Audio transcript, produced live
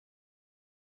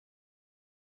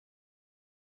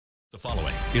The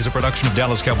following is a production of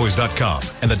DallasCowboys.com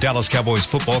and the Dallas Cowboys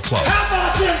Football Club. How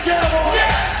about them Cowboys?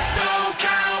 Yeah! Go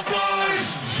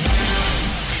Cowboys!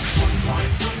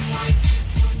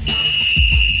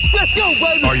 Let's go,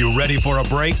 baby! Are you ready for a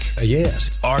break?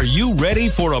 Yes. Are you ready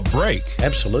for a break?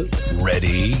 Absolutely.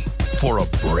 Ready for a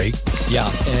break? Yeah,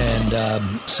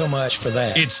 and so much for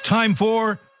that. It's time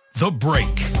for The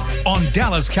Break on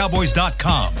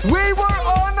DallasCowboys.com. We were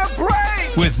on the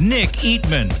break! With Nick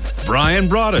Eatman, Brian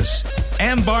Broaddus,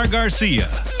 Ambar Garcia,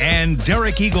 and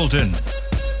Derek Eagleton.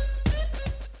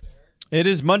 It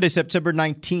is Monday, September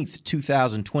 19th,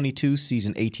 2022,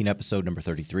 season 18, episode number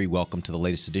 33. Welcome to the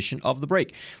latest edition of The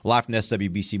Break. Live from the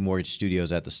SWBC Mortgage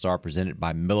Studios at the Star, presented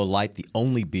by Miller Lite, the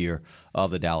only beer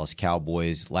of the Dallas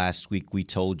Cowboys. Last week, we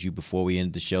told you before we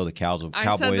ended the show, the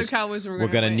Cowboys were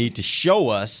going to need to show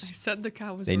us. I said the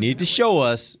Cowboys They need to show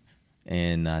us.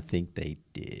 And I think they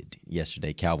did.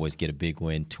 Yesterday, Cowboys get a big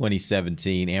win,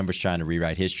 2017. Amber's trying to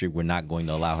rewrite history. We're not going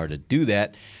to allow her to do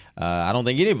that. I don't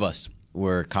think any of us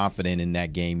were confident in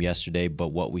that game yesterday, but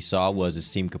what we saw was this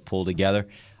team could pull together.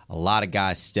 A lot of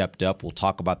guys stepped up. We'll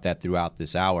talk about that throughout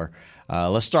this hour.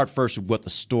 Let's start first with what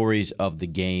the stories of the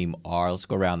game are. Let's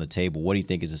go around the table. What do you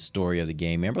think is the story of the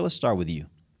game? Amber, let's start with you.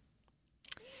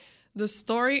 The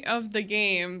story of the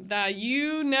game, that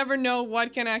you never know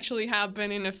what can actually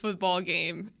happen in a football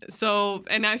game. So,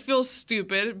 and I feel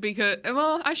stupid because,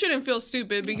 well, I shouldn't feel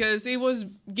stupid because it was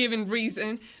given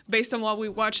reason based on what we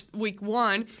watched week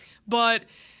one. But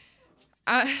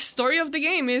story of the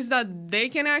game is that they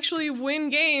can actually win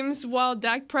games while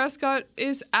Dak Prescott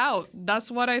is out. That's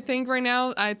what I think right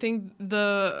now. I think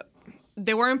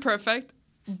they weren't perfect,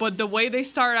 but the way they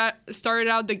started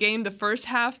out the game, the first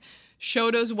half,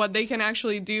 showed us what they can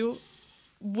actually do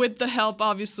with the help,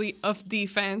 obviously, of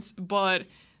defense. But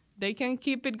they can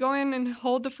keep it going and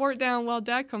hold the fort down while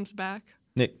Dak comes back.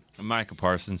 Nick. Micah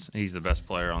Parsons, he's the best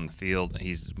player on the field.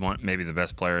 He's maybe the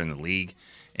best player in the league,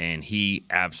 and he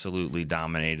absolutely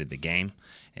dominated the game.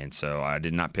 And so I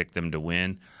did not pick them to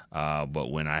win. But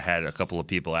when I had a couple of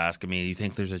people asking me, do you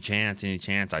think there's a chance, any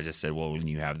chance? I just said, well, when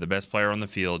you have the best player on the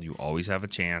field, you always have a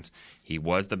chance. He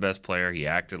was the best player. He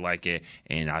acted like it,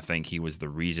 and I think he was the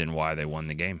reason why they won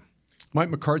the game. Mike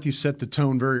McCarthy set the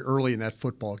tone very early in that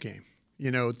football game.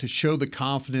 You know, to show the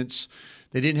confidence.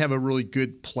 They didn't have a really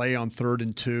good play on 3rd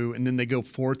and 2, and then they go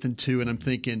 4th and 2, and I'm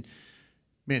thinking,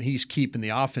 man, he's keeping the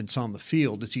offense on the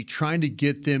field. Is he trying to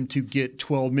get them to get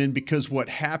 12 men? Because what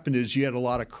happened is you had a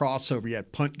lot of crossover. You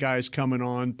had punt guys coming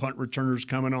on, punt returners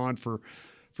coming on for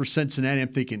Cincinnati. I'm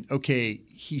thinking, okay,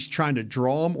 he's trying to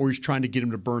draw them or he's trying to get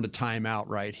him to burn a timeout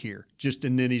right here.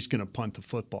 And then he's going to punt the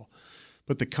football.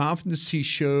 But the confidence he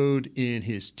showed in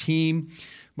his team,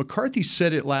 McCarthy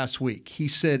said it last week. He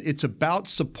said it's about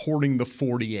supporting the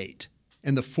 48.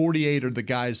 And the 48 are the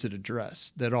guys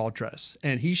that all dress.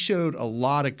 And he showed a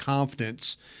lot of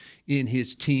confidence in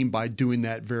his team by doing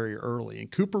that very early.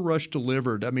 And Cooper Rush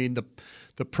delivered. I mean,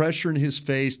 the pressure in his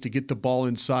face to get the ball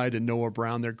inside to Noah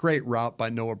Brown. Their great route by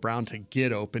Noah Brown to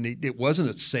get open. It wasn't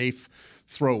a safe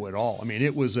throw at all. I mean,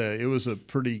 it was a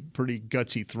pretty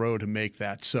gutsy throw to make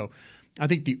that. So I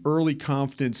think the early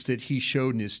confidence that he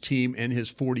showed in his team and his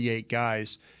 48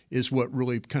 guys is what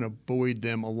really kind of buoyed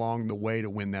them along the way to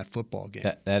win that football game.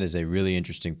 That is a really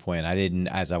interesting point.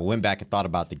 As I went back and thought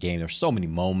about the game, there were so many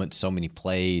moments, so many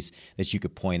plays that you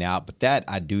could point out. But that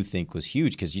I do think was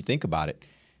huge because you think about it.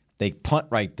 They punt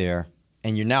right there,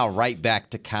 and you're now right back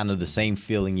to kind of the same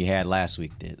feeling you had last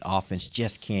week. The offense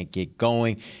just can't get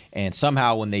going. And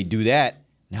somehow when they do that,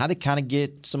 now they kind of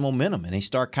get some momentum and they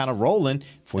start kind of rolling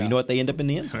before you know what, they end up in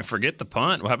the end zone. Forget the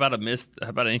punt. How about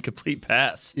an incomplete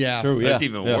pass? Yeah, true. That's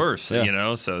even worse. Yeah. You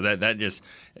know, so that just,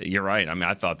 you're right. I mean,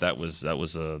 I thought that was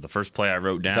the first play I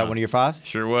wrote down. Is that one of your 5?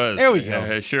 Sure was. There we go.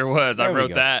 It sure was. There I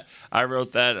wrote that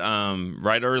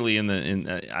right early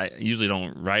I usually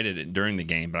don't write it during the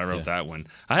game, but I wrote that one.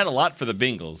 I had a lot for the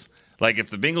Bengals. Like if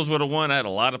the Bengals would have won, I had a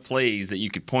lot of plays that you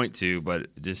could point to, but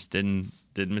it just didn't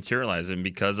materialize. And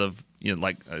because of,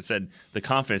 like I said, the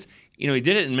confidence. He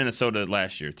did it in Minnesota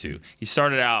last year too. He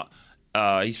started out,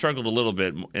 he struggled a little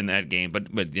bit in that game, but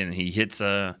then he hits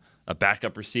a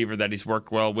backup receiver that he's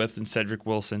worked well with in Cedric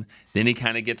Wilson. Then he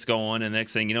kind of gets going, and the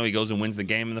next thing you know, he goes and wins the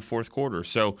game in the fourth quarter.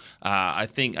 So I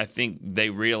think they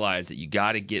realized that you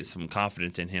got to get some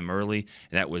confidence in him early,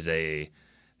 and that was a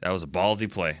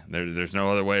ballsy play. There's no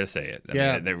other way to say it. I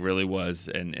mean, it really was,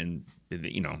 and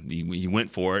he went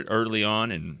for it early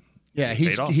on, and yeah,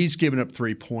 he's given up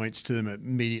 3 points to them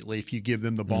immediately if you give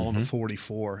them the ball in the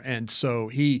 44, and so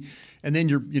then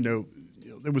you're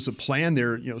there was a plan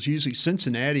there. It's usually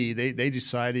Cincinnati. They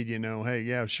decided, hey,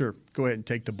 yeah, sure, go ahead and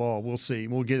take the ball. We'll see.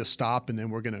 We'll get a stop, and then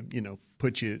we're going to,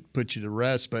 put you to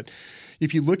rest. But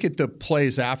if you look at the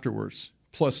plays afterwards,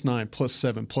 +9,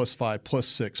 +7, +5,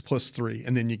 +6, +3,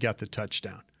 and then you got the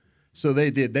touchdown. So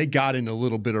they got in a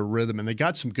little bit of rhythm, and they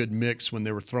got some good mix when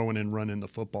they were throwing and running the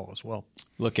football as well.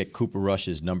 Look at Cooper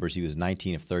Rush's numbers. He was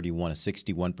 19 of 31, a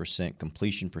 61%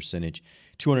 completion percentage,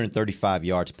 235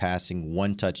 yards passing,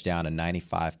 1 touchdown, a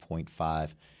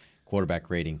 95.5 quarterback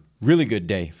rating. Really good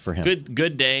day for him.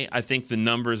 Good day. I think the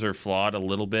numbers are flawed a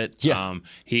little bit. Yeah.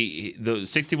 The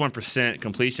 61%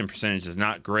 completion percentage is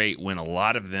not great when a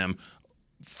lot of them,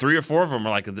 3 or 4 of them are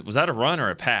like, was that a run or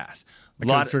a pass? I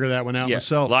couldn't figure that one out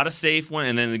myself. A lot of safe one,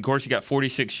 and then of course you got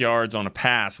 46 yards on a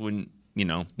pass when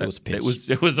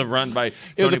it was a run by.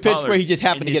 It was a pitch Pollard where he just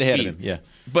happened to get ahead of him. Yeah,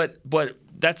 but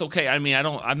that's okay. I mean,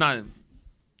 I'm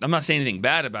not saying anything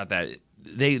bad about that.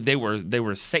 They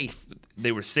were safe.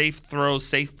 They were safe throws,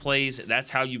 safe plays. That's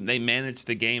how they managed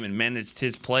the game and managed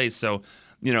his plays. So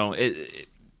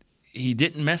he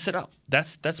didn't mess it up.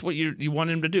 That's what you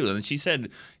want him to do. And she said,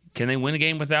 can they win a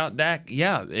game without Dak?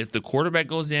 Yeah, if the quarterback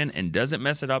goes in and doesn't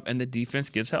mess it up and the defense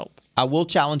gives help. I will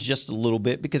challenge just a little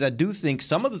bit because I do think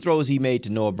some of the throws he made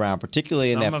to Noah Brown,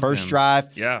 particularly in that first drive,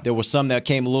 there were some that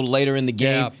came a little later in the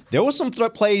game. Yeah. There were some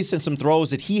plays and some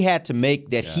throws that he had to make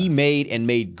that he made and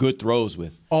made good throws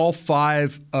with. All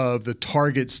 5 of the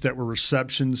targets that were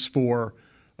receptions for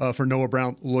Noah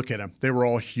Brown, look at them. They were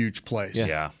all huge plays.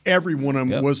 Yeah. Every one of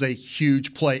them was a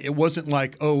huge play. It wasn't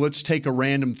like, let's take a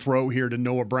random throw here to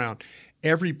Noah Brown.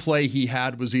 Every play he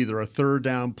had was either a 3rd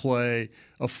down play,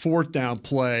 a 4th down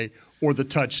play, or the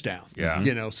touchdown.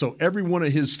 Yeah. So every one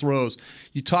of his throws,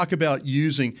 you talk about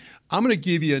using. I'm going to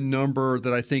give you a number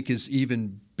that I think is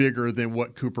even bigger than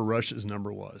what Cooper Rush's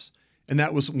number was. And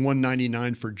that was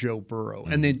 199 for Joe Burrow.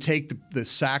 And then take the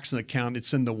sacks into account,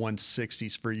 it's in the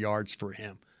 160s for yards for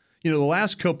him. The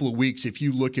last couple of weeks, if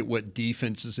you look at what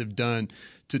defenses have done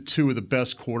to 2 of the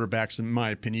best quarterbacks, in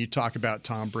my opinion, you talk about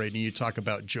Tom Brady, you talk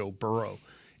about Joe Burrow,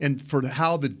 and for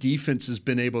how the defense has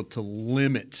been able to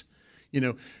limit,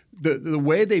 the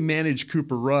way they manage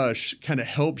Cooper Rush kind of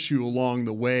helps you along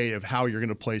the way of how you're going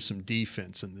to play some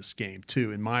defense in this game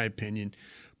too, in my opinion.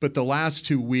 But the last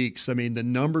 2 weeks, I mean, the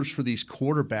numbers for these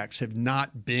quarterbacks have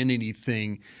not been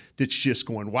anything that's just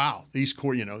going, wow,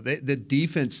 the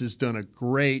defense has done a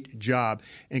great job.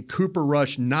 And Cooper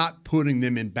Rush not putting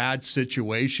them in bad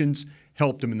situations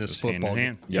helped them in this football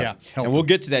game. Yeah. And we'll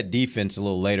get to that defense a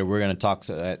little later. We're going to talk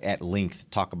at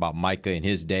length, talk about Micah and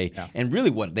his day and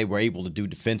really what they were able to do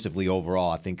defensively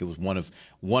overall. I think it was one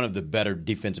of the better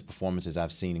defensive performances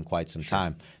I've seen in quite some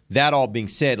time. That all being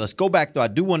said, let's go back, though. I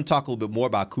do want to talk a little bit more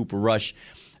about Cooper Rush.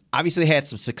 Obviously, they had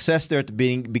some success there at the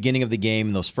beginning of the game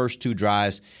in those first 2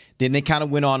 drives. Then they kind of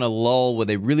went on a lull where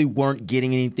they really weren't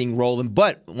getting anything rolling.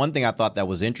 But one thing I thought that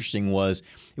was interesting was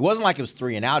it wasn't like it was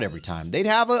 3 and out every time. They'd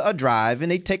have a drive, and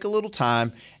they'd take a little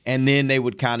time, and then they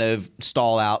would kind of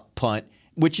stall out, punt,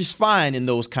 which is fine in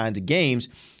those kinds of games.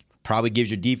 Probably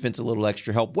gives your defense a little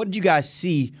extra help. What did you guys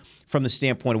see from the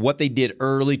standpoint of what they did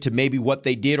early to maybe what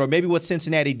they did, or maybe what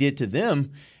Cincinnati did to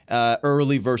them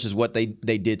early versus what they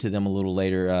did to them a little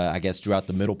later, I guess, throughout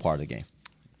the middle part of the game?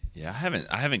 Yeah,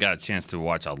 I haven't got a chance to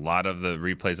watch a lot of the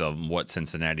replays of what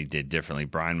Cincinnati did differently.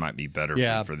 Brian might be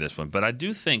better for this one. But I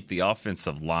do think the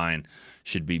offensive line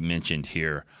should be mentioned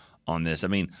here on this. I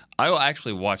mean, I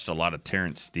actually watched a lot of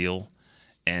Terrence Steele,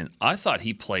 and I thought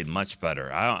he played much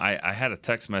better. I had a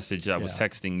text message. I was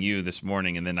texting you this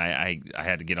morning, and then I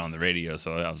had to get on the radio,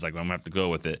 so I was like, well, I'm going to have to go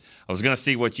with it. I was going to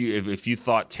see what if you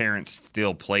thought Terrence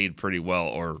Steele played pretty well,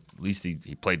 or at least he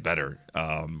played better.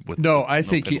 I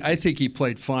think he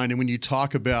played fine. And when you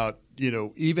talk about,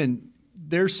 even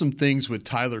there's some things with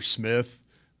Tyler Smith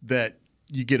that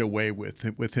you get away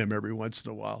with him every once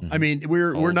in a while. Mm-hmm. I mean,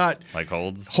 we're not like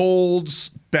holds,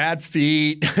 bad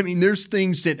feet. I mean, there's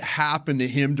things that happen to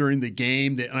him during the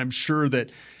game that I'm sure that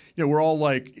we're all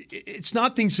like, it's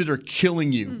not things that are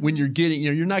killing you when you're getting,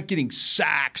 you're not getting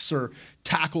sacks or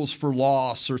tackles for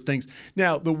loss or things.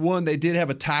 Now, the one they did have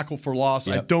a tackle for loss.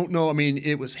 Yep. I don't know. I mean,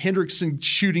 it was Hendrickson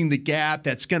shooting the gap.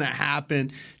 That's going to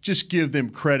happen. Just give them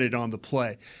credit on the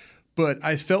play. But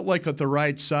I felt like at the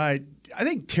right side, I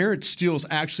think Terrence Steele is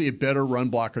actually a better run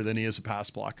blocker than he is a pass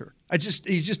blocker.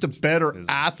 He's just a better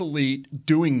athlete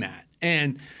doing that.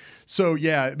 And so,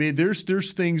 yeah, I mean, there's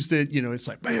things that, it's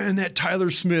like, man, that Tyler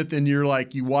Smith, and you're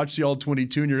like, you watch the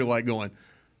All-22 and you're like going,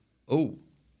 oh,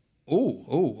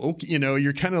 okay.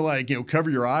 You're kind of like, cover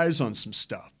your eyes on some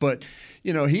stuff. But,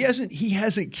 he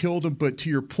hasn't killed him. But to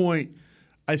your point,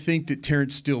 I think that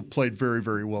Terrence Steele played very,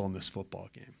 very well in this football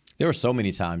game. There were so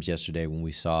many times yesterday when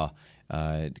we saw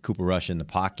Cooper Rush in the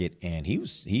pocket, and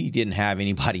he didn't have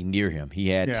anybody near him. He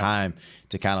had time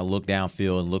to kind of look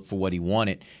downfield and look for what he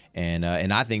wanted, and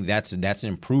I think that's an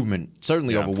improvement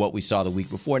certainly over what we saw the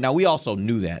week before. Now we also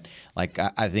knew that. Like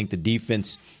I think the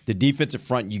defensive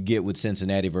front you get with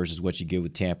Cincinnati versus what you get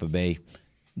with Tampa Bay,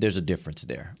 there's a difference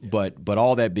there. Yeah. But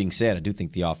all that being said, I do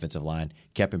think the offensive line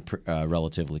kept him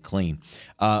relatively clean.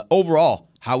 Overall,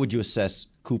 how would you assess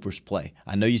Cooper's play?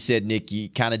 I know you said, Nick, you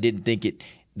kind of didn't think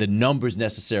the numbers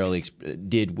necessarily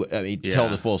tell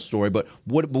the full story, but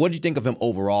what did you think of him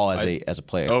overall as a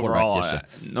player? Overall,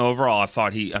 I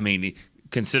thought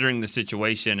considering the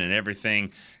situation and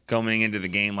everything coming into the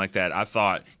game like that, I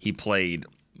thought he played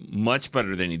much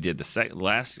better than he did the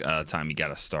last time he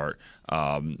got a start.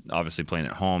 Obviously, playing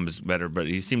at home is better, but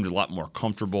he seemed a lot more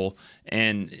comfortable.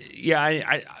 And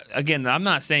again, I'm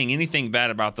not saying anything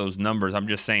bad about those numbers. I'm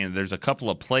just saying there's a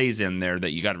couple of plays in there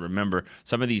that you got to remember.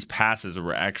 Some of these passes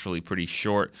were actually pretty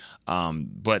short,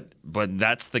 but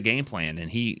that's the game plan, and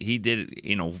he did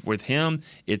it. With him,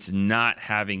 it's not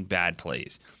having bad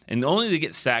plays, and only to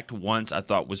get sacked once I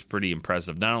thought was pretty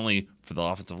impressive. Not only for the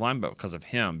offensive line, but because of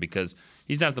him, because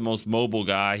he's not the most mobile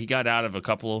guy. He got out of a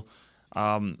couple.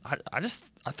 I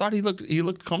thought he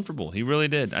looked comfortable. He really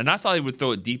did, and I thought he would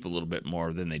throw it deep a little bit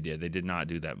more than they did. They did not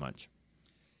do that much.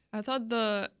 I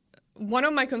thought one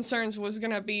of my concerns was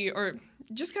gonna be, or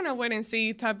just kind of wait and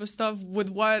see type of stuff with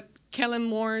what Kellen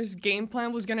Moore's game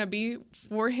plan was gonna be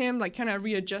for him, like kind of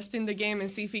readjusting the game and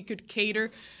see if he could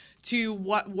cater to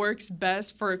what works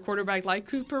best for a quarterback like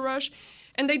Cooper Rush.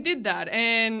 And they did that.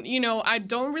 And, I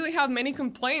don't really have many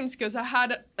complaints because I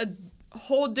had a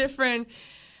whole different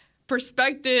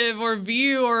perspective or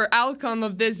view or outcome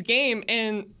of this game.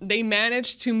 And they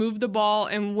managed to move the ball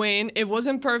and win. It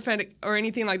wasn't perfect or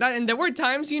anything like that. And there were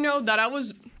times, that I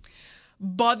was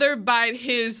bothered by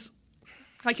his,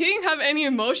 like, he didn't have any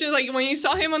emotions. Like, when you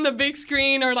saw him on the big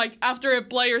screen or, like, after a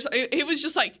play or so, it was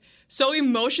just, like, so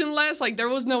emotionless, like there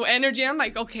was no energy. I'm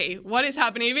like, okay, what is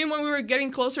happening? Even when we were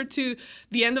getting closer to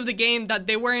the end of the game that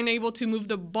they weren't able to move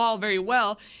the ball very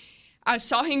well, I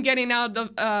saw him getting out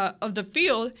of the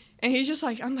field, and he's just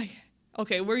like, I'm like,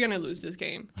 okay, we're going to lose this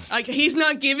game. Like, he's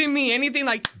not giving me anything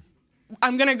like,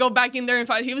 I'm going to go back in there and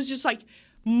fight. He was just like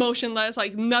motionless,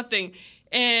 like nothing.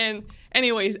 And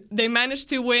anyways, they managed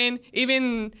to win.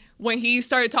 Even when he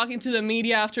started talking to the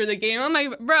media after the game, I'm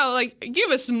like, bro, like,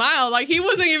 give a smile. Like, he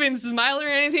wasn't even smiling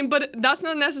or anything, but that's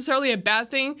not necessarily a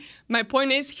bad thing. My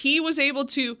point is he was able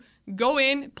to go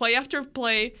in, play after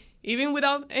play, even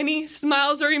without any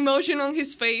smiles or emotion on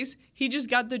his face. He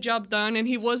just got the job done, and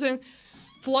he wasn't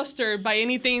flustered by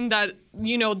anything that,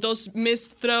 those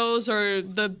missed throws or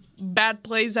the bad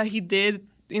plays that he did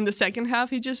in the second half.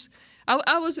 He just,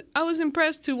 I was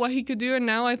impressed to what he could do, and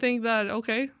now I think that,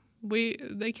 okay,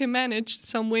 they can manage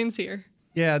some wins here.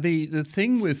 Yeah, the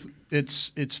thing with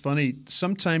it's funny.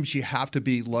 Sometimes you have to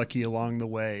be lucky along the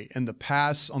way, and the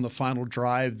pass on the final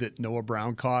drive that Noah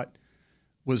Brown caught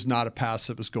was not a pass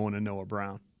that was going to Noah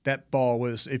Brown. That ball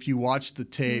was, if you watch the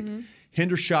tape,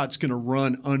 Hendershot's going to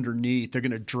run underneath. They're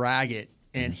going to drag it,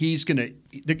 and he's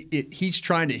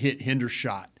trying to hit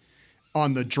Hendershot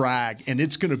on the drag, and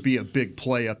it's going to be a big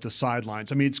play up the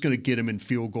sidelines. I mean, it's going to get him in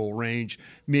field goal range.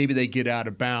 Maybe they get out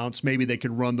of bounds. Maybe they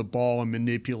can run the ball and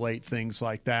manipulate things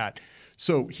like that.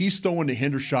 So he's throwing the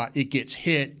Hendershot. It gets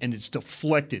hit, and it's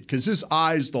deflected because his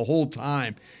eyes the whole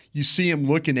time, you see him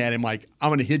looking at him like, I'm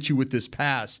going to hit you with this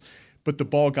pass. But the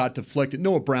ball got deflected.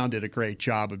 Noah Brown did a great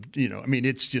job of,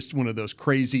 it's just one of those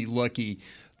crazy lucky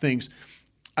things.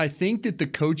 I think that the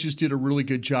coaches did a really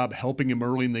good job helping him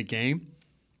early in the game.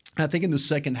 I think in the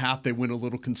second half they went a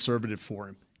little conservative for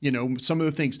him. Some of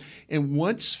the things. And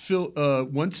once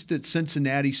that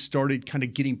Cincinnati started kind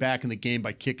of getting back in the game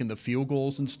by kicking the field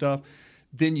goals and stuff,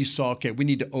 then you saw, okay, we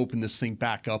need to open this thing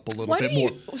back up a little bit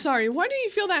more. Why do you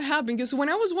feel that happened? Because when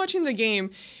I was watching the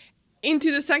game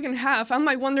into the second half, I'm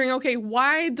like wondering, okay,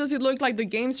 why does it look like the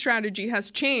game strategy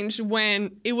has changed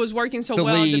when it was working so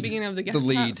well at the beginning of the game?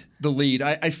 The lead.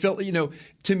 I felt,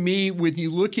 to me, when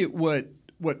you look at what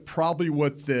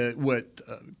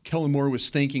Kellen Moore was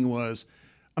thinking was,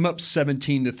 I'm up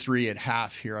 17-3 at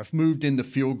half here. I've moved into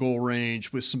field goal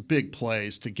range with some big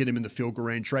plays to get him in the field goal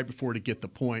range right before to get the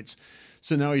points.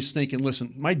 So now he's thinking,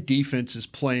 listen, my defense is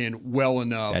playing well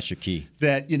enough. That's your key.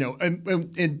 That,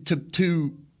 and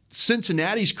to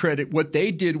Cincinnati's credit, what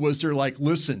they did was they're like,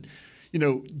 listen,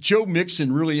 Joe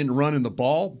Mixon really isn't running the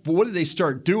ball, but what did they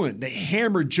start doing? They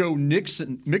hammered Joe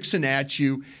Mixon at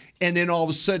you and then all of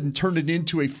a sudden turned it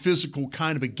into a physical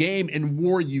kind of a game and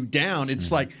wore you down.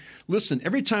 It's like, listen,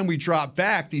 every time we drop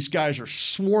back, these guys are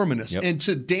swarming us. Yep. And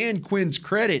to Dan Quinn's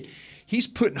credit, he's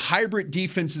putting hybrid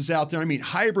defenses out there. I mean,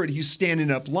 hybrid, he's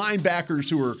standing up linebackers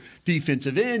who are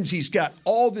defensive ends. He's got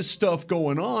all this stuff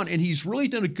going on, and he's really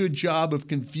done a good job of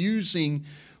confusing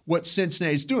what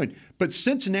Cincinnati's doing. But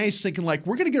Cincinnati's thinking, like,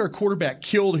 we're going to get our quarterback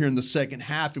killed here in the second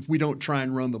half if we don't try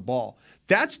and run the ball.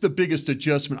 That's the biggest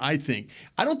adjustment, I think.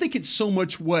 I don't think it's so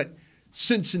much what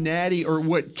Cincinnati or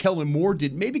what Kellen Moore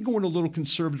did, maybe going a little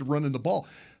conservative running the ball.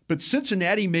 But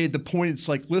Cincinnati made the point, it's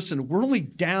like, listen, we're only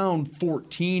down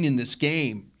 14 in this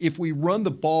game. If we run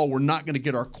the ball, we're not going to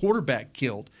get our quarterback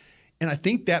killed. And I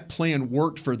think that plan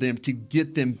worked for them to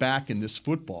get them back in this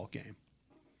football game.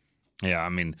 Yeah, I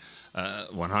mean,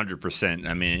 100%.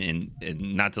 I mean,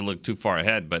 and not to look too far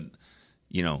ahead, but,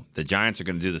 you know, the Giants are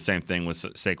going to do the same thing with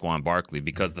Saquon Barkley,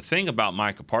 because the thing about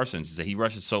Micah Parsons is that he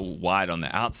rushes so wide on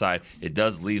the outside, it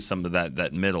does leave some of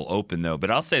that middle open, though.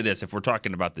 But I'll say this, if we're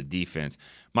talking about the defense,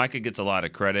 Micah gets a lot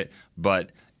of credit,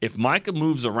 but if Micah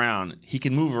moves around, he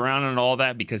can move around and all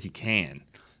that because he can.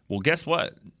 Well, guess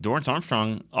what? Dorrance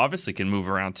Armstrong obviously can move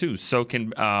around too. So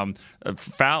can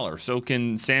Fowler. So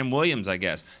can Sam Williams, I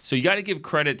guess. So you got to give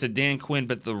credit to Dan Quinn,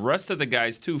 but the rest of the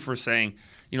guys too for saying,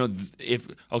 you know,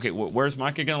 where's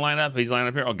Micah going to line up? He's lining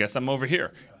up here. I guess I'm over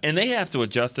here. And they have to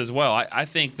adjust as well. I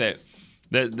think that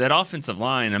offensive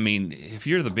line, I mean, if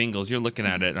you're the Bengals, you're looking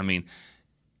at it. I mean,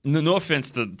 no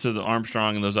offense to the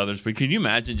Armstrong and those others, but can you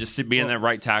imagine just being that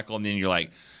right tackle and then you're like,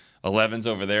 11's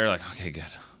over there, like, okay, good.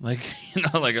 Like, you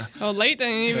know, like Leighton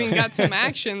even got some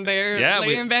action there. Yeah,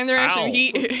 Leighton Vander Esch,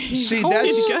 See,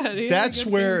 that's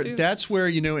where,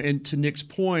 you know, and to Nick's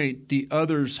point, the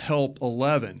others help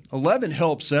 11. 11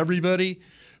 helps everybody,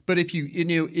 but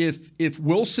if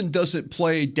Wilson doesn't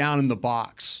play down in the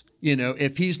box, you know,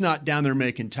 if he's not down there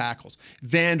making tackles,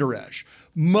 Vander Esch,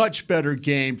 much better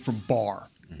game from Barr.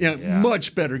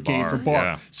 Much better game for Barr.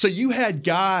 Yeah. So you had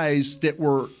guys that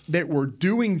were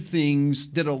doing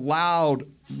things that allowed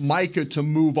Micah to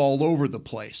move all over the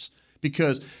place,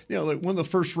 because, you know, like one of the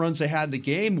first runs they had in the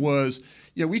game was,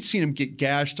 you know, we'd seen him get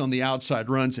gashed on the outside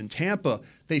runs in Tampa.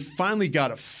 They finally got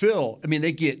a fill. I mean,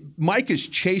 Micah's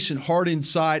chasing hard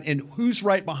inside, and who's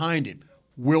right behind him?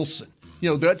 Wilson.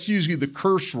 You know, that's usually the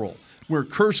curse roll, where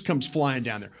Curse comes flying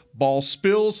down there. Ball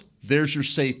spills, there's your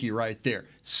safety right there.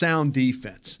 Sound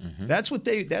defense. Mm-hmm. That's what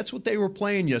they were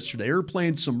playing yesterday. They were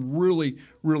playing some really,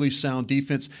 really sound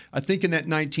defense. I think in that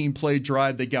 19-play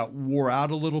drive they got wore out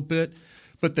a little bit.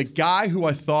 But the guy who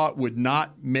I thought would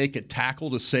not make a tackle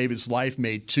to save his life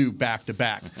made two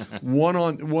back-to-back. one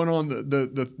on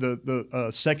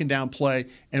the second down play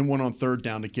and one on third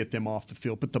down to get them off the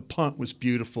field. But the punt was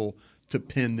beautiful to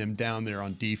pin them down there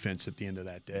on defense at the end of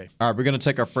that day. All right, we're going to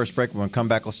take our first break. We're going to come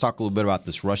back. Let's talk a little bit about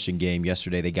this rushing game.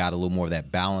 Yesterday, they got a little more of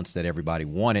that balance that everybody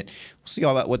wanted. We'll see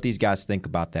all about what these guys think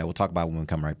about that. We'll talk about it when we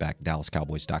come right back.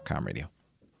 DallasCowboys.com radio.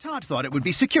 Todd thought it would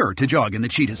be secure to jog in the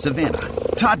cheetah savanna.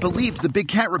 Todd believed the big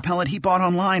cat repellent he bought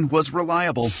online was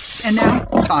reliable. And now,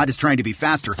 Todd is trying to be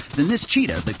faster than this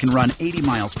cheetah that can run 80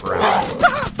 miles per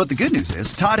hour. But the good news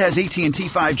is, Todd has AT&T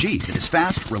 5G that is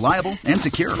fast, reliable, and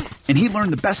secure. And he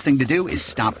learned the best thing to do is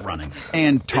stop running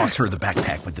and toss her the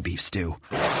backpack with the beef stew.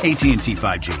 AT&T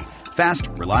 5G. Fast,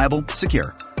 reliable,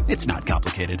 secure. It's not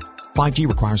complicated. 5G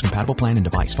requires compatible plan and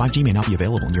device. 5G may not be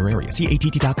available in your area. See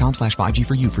att.com/5G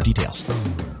for you for details.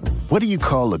 What do you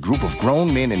call a group of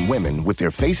grown men and women with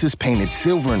their faces painted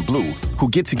silver and blue who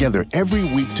get together every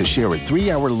week to share a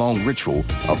 3-hour-long ritual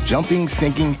of jumping,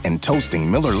 sinking, and toasting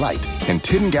Miller Lite in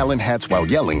 10-gallon hats while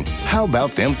yelling, "How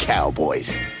about them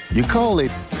Cowboys?" You call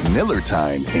it Miller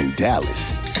Time in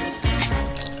Dallas.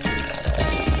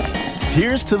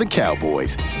 Here's to the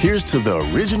Cowboys. Here's to the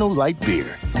original light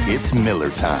beer. It's Miller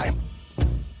Time.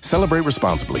 Celebrate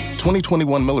responsibly.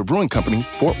 2021 Miller Brewing Company,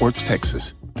 Fort Worth,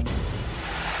 Texas.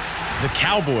 The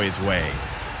Cowboys way,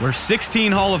 where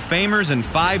 16 Hall of Famers and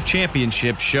 5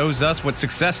 championships shows us what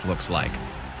success looks like.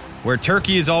 Where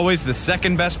turkey is always the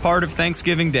second best part of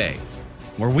Thanksgiving Day.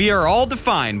 Where we are all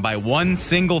defined by one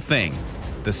single thing,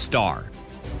 the star.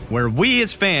 Where we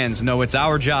as fans know it's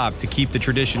our job to keep the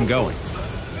tradition going.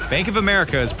 Bank of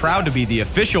America is proud to be the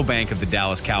official bank of the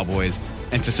Dallas Cowboys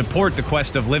and to support the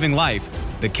quest of living life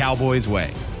the Cowboys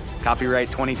way. Copyright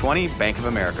 2020, Bank of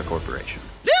America Corporation.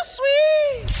 This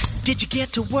sweet! Did you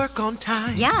get to work on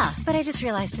time? Yeah, but I just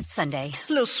realized it's Sunday.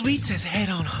 Little Sweet says head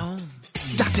on home.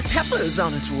 Dr. Pepper's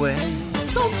on its way.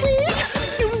 So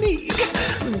sweet, you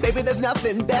league. Baby, there's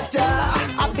nothing better.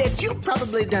 I bet you've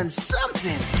probably done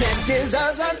something that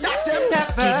deserves a Dr.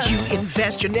 Pepper. Did you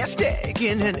invest your nest egg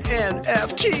in an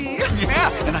NFT? Yeah,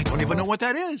 and I don't even know what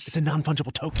that is. It's a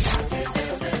non-fungible token.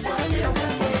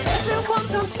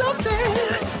 Everyone's done something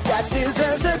that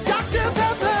deserves a Dr.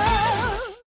 Pepper.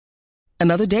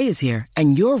 Another day is here,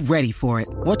 and you're ready for it.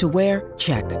 What to wear?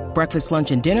 Check. Breakfast,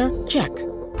 lunch, and dinner? Check.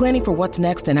 Planning for what's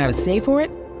next and how to save for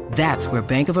it? That's where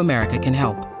Bank of America can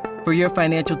help. For your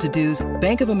financial to-dos,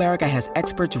 Bank of America has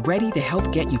experts ready to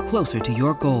help get you closer to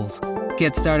your goals.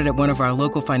 Get started at one of our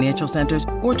local financial centers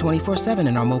or 24/7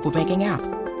 in our mobile banking app.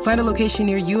 Find a location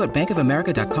near you at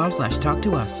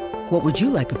bankofamerica.com/talktous. What would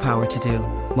you like the power to do?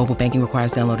 Mobile banking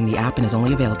requires downloading the app and is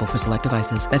only available for select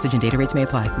devices. Message and data rates may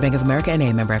apply. Bank of America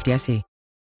N.A., member FDIC.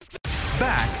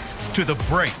 Back to the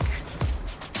break.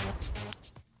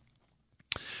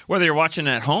 Whether you're watching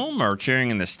at home or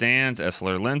cheering in the stands,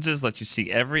 Essilor lenses let you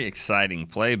see every exciting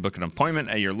play. Book an appointment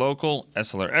at your local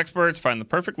Essilor experts. Find the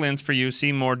perfect lens for you.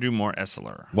 See more, do more,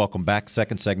 Essilor. Welcome back.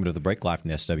 Second segment of the break, live from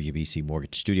the SWBC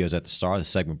Mortgage Studios at the Star. The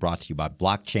segment brought to you by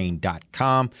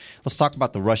Blockchain.com. Let's talk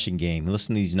about the rushing game.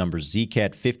 Listen to these numbers. Zeke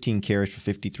had 15 carries for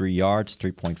 53 yards,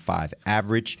 3.5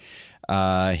 average.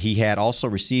 He had also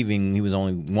receiving, he was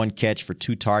only 1 catch for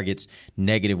 2 targets,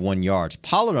 -1 yards.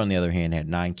 Pollard, on the other hand, had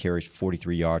 9 carries for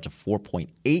 43 yards, a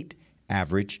 4.8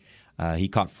 average. He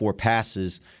caught 4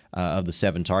 passes of the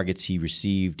 7 targets he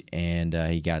received, and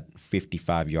he got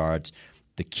 55 yards.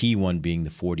 The key one being the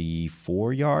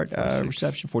 44-yard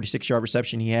reception, 46-yard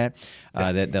reception he had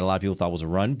that a lot of people thought was a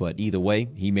run. But either way,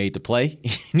 he made the play,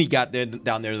 and he got there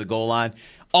down there to the goal line.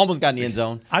 Almost got in the end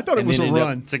zone. I thought it was a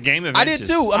run. It's a game of I did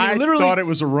too. I literally thought it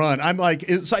was a run. I'm like,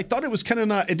 I thought it was kind of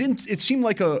not. It didn't. It seemed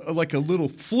like a little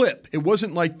flip. It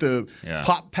wasn't like the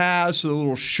pop pass or the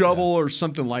little shovel or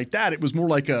something like that. It was more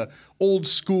like a old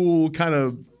school kind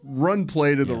of run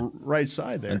play to the right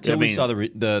side there. Until we saw the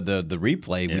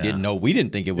replay, we didn't know. We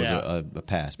didn't think it was a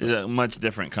pass. It's a much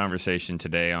different conversation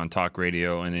today on talk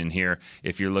radio and in here.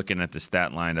 If you're looking at the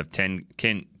stat line of 10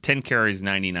 carries,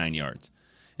 99 yards.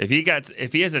 If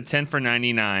he has a 10 for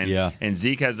 99 and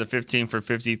Zeke has a 15 for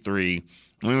 53,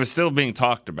 I mean, we're still being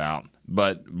talked about,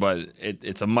 but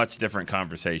it's a much different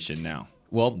conversation now.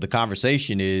 Well, the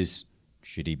conversation is,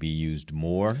 should he be used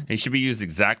more? He should be used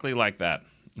exactly like that.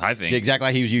 I think exactly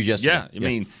like he was used yesterday. Yeah, I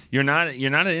mean, you're not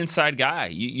an inside guy.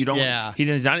 You don't. Yeah.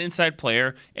 He's not an inside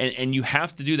player, and you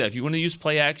have to do that. If you want to use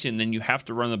play action, then you have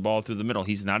to run the ball through the middle.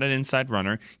 He's not an inside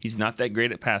runner. He's not that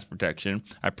great at pass protection.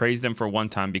 I praised him for one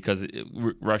time because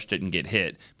Rush didn't get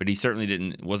hit, but he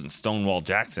certainly wasn't Stonewall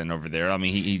Jackson over there. I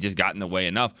mean, he just got in the way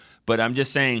enough. But I'm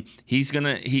just saying he's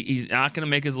not gonna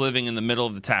make his living in the middle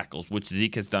of the tackles, which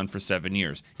Zeke has done for 7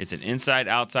 years. It's an inside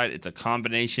outside. It's a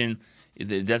combination.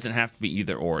 It doesn't have to be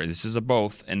either or. This is a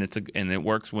both, and it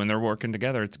works when they're working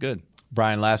together. It's good.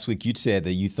 Brian, last week you said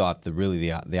that you thought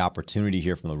the opportunity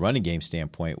here from the running game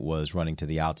standpoint was running to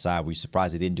the outside. Were you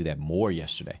surprised they didn't do that more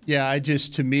yesterday? Yeah,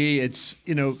 to me, it's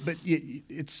but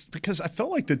it's because I felt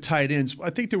like the tight ends. I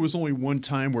think there was only one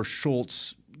time where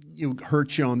Schultz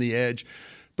hurt you on the edge.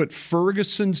 But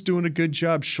Ferguson's doing a good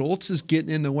job. Schultz is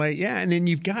getting in the way. Yeah, and then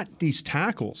you've got these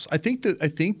tackles. I think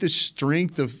the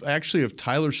strength of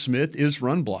Tyler Smith is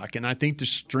run blocking. I think the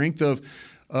strength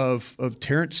of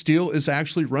Terrence Steele is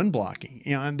actually run blocking.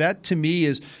 And that to me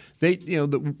is when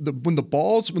the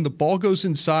ball goes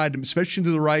inside, especially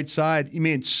to the right side,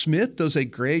 man, Smith does a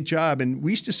great job. And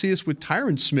we used to see this with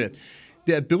Tyron Smith,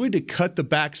 the ability to cut the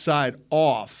backside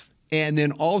off. And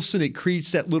then all of a sudden it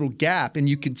creates that little gap, and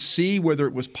you could see whether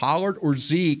it was Pollard or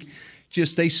Zeke,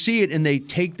 just they see it and they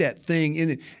take that thing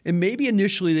in. And maybe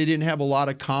initially they didn't have a lot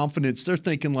of confidence. They're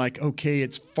thinking like, okay,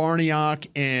 it's Farniok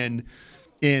and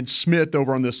Smith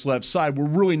over on this left side. We're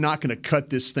really not going to cut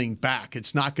this thing back.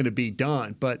 It's not going to be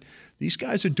done. But these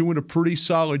guys are doing a pretty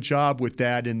solid job with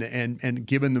that and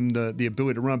giving them the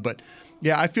ability to run. But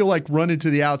yeah, I feel like running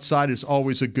to the outside is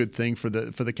always a good thing for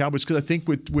the Cowboys, because I think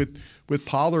with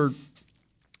Pollard,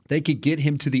 they could get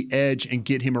him to the edge and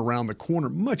get him around the corner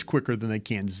much quicker than they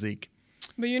can Zeke.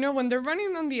 But when they're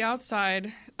running on the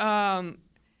outside,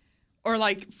 or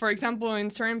like for example in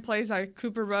certain plays like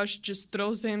Cooper Rush just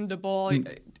throws him the ball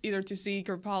either to Zeke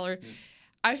or Pollard,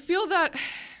 I feel that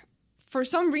for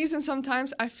some reason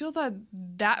sometimes I feel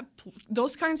that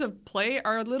those kinds of play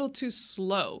are a little too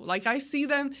slow. Like I see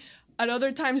them at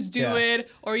other times do it,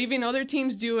 or even other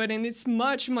teams do it, and it's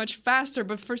much, much faster.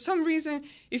 But for some reason,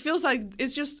 it feels like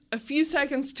it's just a few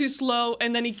seconds too slow,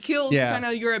 and then it kills kind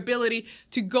of your ability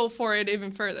to go for it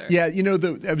even further. Yeah,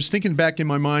 I was thinking back in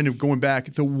my mind of going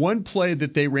back. The one play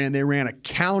that they ran a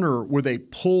counter where they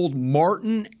pulled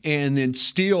Martin and then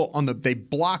Steele they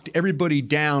blocked everybody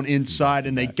down inside,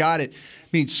 and they got it. I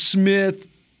mean, Smith,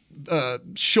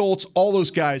 Schultz, all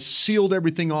those guys sealed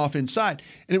everything off inside,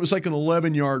 and it was like an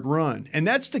 11-yard run. And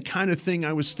that's the kind of thing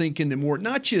I was thinking more,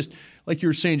 not just like you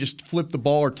were saying, just flip the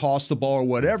ball or toss the ball or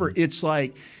whatever. It's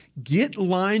like get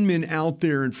linemen out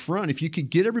there in front. If you could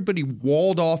get everybody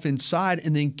walled off inside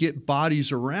and then get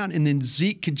bodies around, and then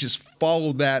Zeke could just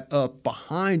follow that up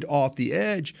behind off the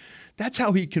edge. That's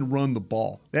how he can run the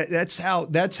ball. That's how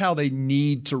they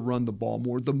need to run the ball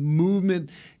more. The movement,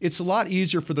 it's a lot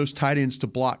easier for those tight ends to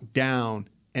block down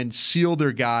and seal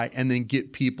their guy and then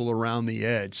get people around the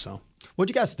edge. So, what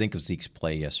do you guys think of Zeke's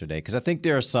play yesterday? Because I think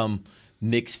there are some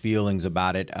mixed feelings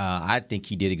about it. I think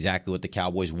he did exactly what the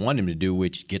Cowboys want him to do,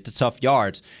 which get the tough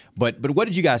yards. But what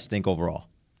did you guys think overall?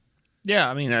 Yeah,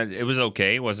 I mean, it was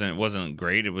okay. It wasn't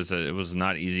great. It was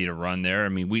not easy to run there. I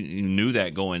mean, we knew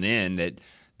that going in that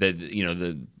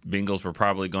the Bengals were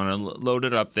probably going to load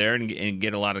it up there and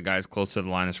get a lot of guys close to the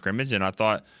line of scrimmage. And I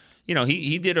thought,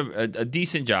 he did a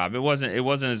decent job. It wasn't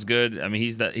as good. I mean,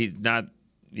 he's not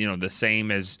the same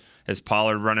as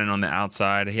Pollard running on the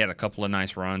outside. He had a couple of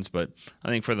nice runs, but I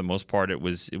think for the most part it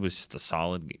was just a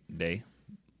solid day.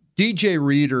 DJ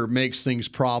Reader makes things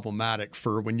problematic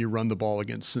for when you run the ball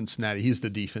against Cincinnati. He's the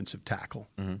defensive tackle.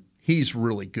 Mm-hmm. He's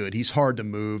really good. He's hard to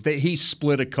move. He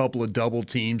split a couple of double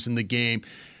teams in the game.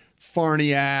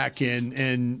 Farniak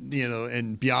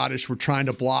and Biotish were trying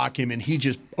to block him, and he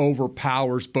just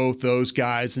overpowers both those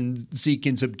guys, and Zeke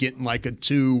ends up getting like a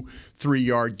 2-3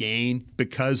 yard gain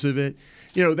because of it.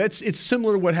 It's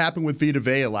similar to what happened with Vita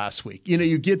Vea last week.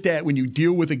 You get that when you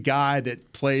deal with a guy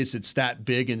that plays it's that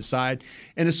big inside,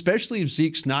 and especially if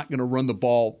Zeke's not going to run the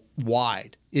ball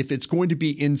wide. If it's going to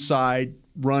be inside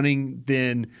running,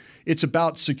 then it's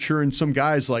about securing some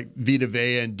guys like Vita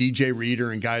Vea and DJ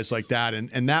Reader and guys like that.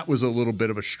 And that was a little bit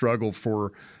of a struggle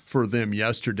for them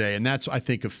yesterday. And that's, I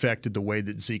think, affected the way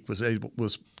that Zeke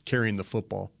was carrying the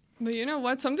football. But you know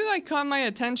what? Something that caught my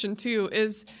attention, too,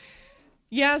 is,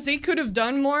 Zeke could have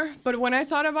done more. But when I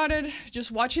thought about it,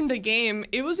 just watching the game,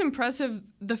 it was impressive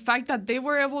the fact that they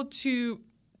were able to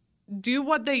do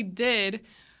what they did,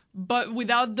 but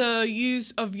without the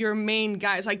use of your main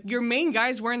guys. Like, your main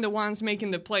guys weren't the ones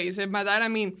making the plays. And by that, I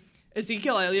mean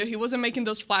Ezekiel Elliott. He wasn't making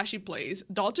those flashy plays.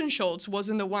 Dalton Schultz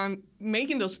wasn't the one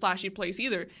making those flashy plays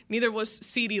either. Neither was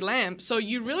CeeDee Lamb. So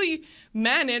you really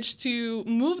managed to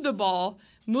move the ball,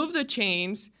 move the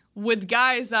chains with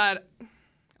guys that,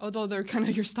 although they're kind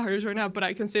of your starters right now, but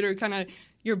I consider kind of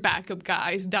your backup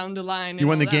guys down the line. You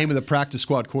won the game with a practice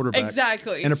squad quarterback.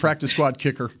 Exactly. And a practice squad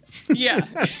kicker. Yeah.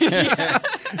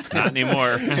 Not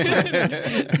anymore.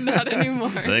 Not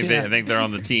anymore. I think they're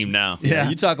on the team now. Yeah.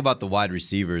 You talk about the wide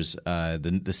receivers.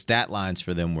 The stat lines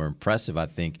for them were impressive, I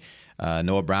think.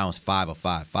 Noah Brown was 5 of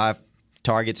 5. 5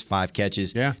 targets, 5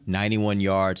 catches, 91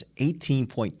 yards,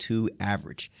 18.2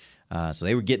 average. So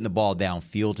they were getting the ball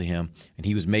downfield to him, and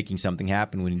he was making something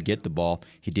happen when he'd get the ball.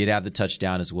 He did have the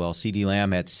touchdown as well. CeeDee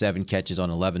Lamb had 7 catches on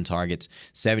 11 targets,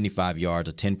 75 yards,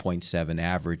 a 10.7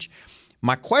 average.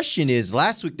 My question is,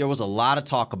 last week there was a lot of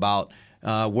talk about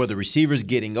were the receivers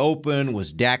getting open?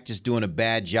 Was Dak just doing a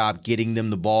bad job getting them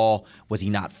the ball? Was he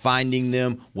not finding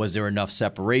them? Was there enough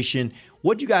separation?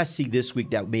 What do you guys see this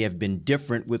week that may have been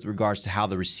different with regards to how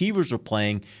the receivers were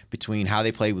playing between how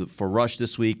they played for Rush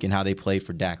this week and how they played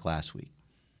for Dak last week?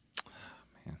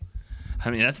 I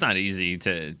mean, that's not easy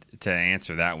to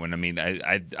answer that one. I mean,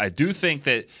 I do think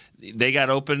that they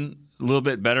got open a little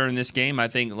bit better in this game. I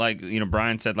think, like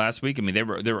Brian said last week, I mean, they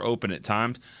were open at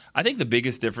times. I think the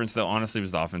biggest difference, though, honestly,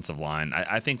 was the offensive line.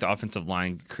 I think the offensive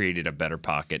line created a better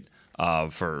pocket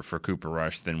for Cooper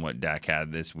Rush than what Dak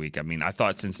had this week. I mean, I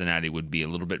thought Cincinnati would be a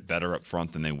little bit better up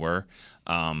front than they were,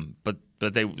 but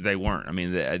they weren't. I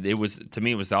mean, it was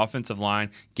the offensive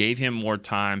line gave him more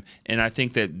time, and I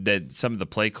think that some of the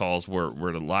play calls were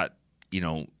a lot, I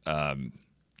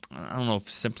don't know if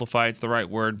simplified is the right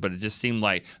word, but it just seemed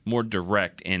like more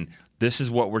direct. And this is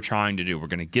what we're trying to do. We're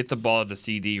going to get the ball to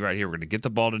CD right here. We're going to get the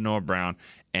ball to Noah Brown,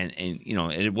 and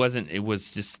it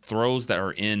was just throws that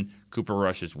are in Cooper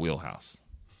Rush's wheelhouse.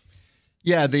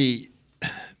 Yeah, the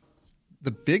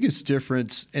biggest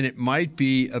difference, and it might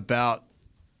be about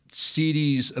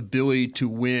CD's ability to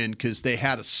win because they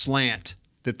had a slant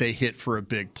that they hit for a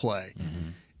big play. Mm-hmm.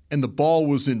 And the ball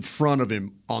was in front of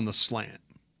him on the slant.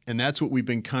 And that's what we've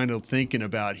been kind of thinking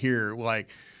about here. Like,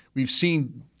 we've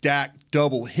seen Dak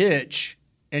double hitch.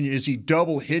 And is he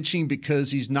double hitching because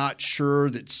he's not sure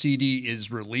that CD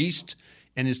is released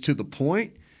and is to the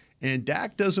point? And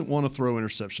Dak doesn't want to throw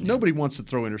interceptions. Nobody wants to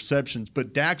throw interceptions,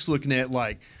 but Dak's looking at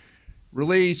like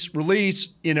release,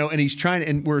 and he's trying to,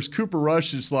 and whereas Cooper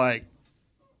Rush is like,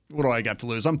 what do I got to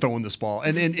lose? I'm throwing this ball.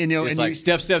 And then, it's like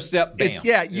step,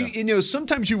 bam.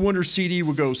 Sometimes you wonder CD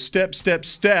will go step,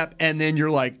 and then you're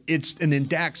like, and then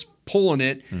Dak's pulling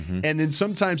it, and then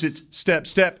sometimes it's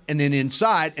step, and then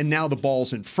inside, and now the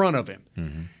ball's in front of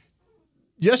him.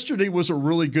 Yesterday was a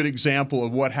really good example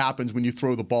of what happens when you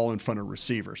throw the ball in front of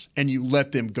receivers and you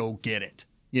let them go get it.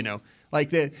 Like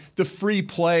the free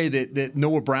play that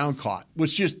Noah Brown caught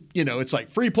was just, it's like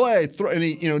free play,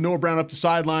 and Noah Brown up the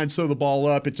sidelines, throw the ball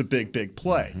up. It's a big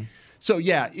play. So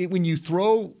yeah, when you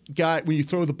throw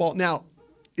the ball, now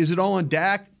is it all on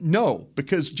Dak? No,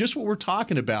 because just what we're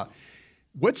talking about.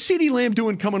 What's CeeDee Lamb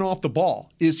doing coming off the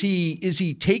ball? Is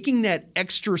he taking that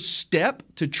extra step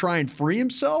to try and free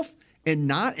himself and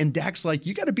not? And Dak's like,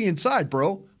 you got to be inside,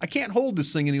 bro. I can't hold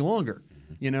this thing any longer.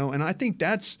 And I think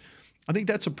that's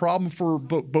a problem for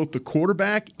both the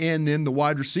quarterback and then the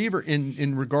wide receiver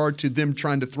in regard to them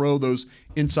trying to throw those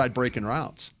inside breaking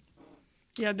routes.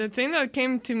 Yeah, the thing that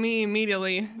came to me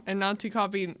immediately, and not to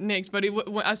copy Nick's, but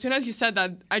as soon as you said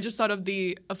that, I just thought of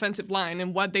the offensive line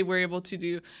and what they were able to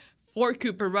do for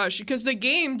Cooper Rush, because the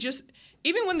game just,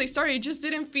 even when they started, it just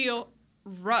didn't feel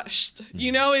rushed.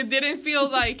 It didn't feel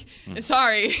like,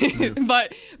 sorry,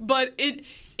 but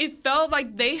it felt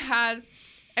like they had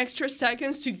extra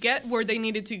seconds to get where they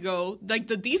needed to go. Like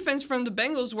the defense from the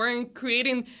Bengals weren't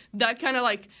creating that kind of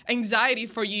like anxiety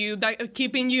for you, that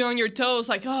keeping you on your toes.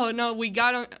 Like, oh no,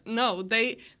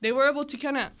 they were able to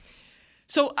kind of.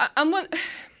 So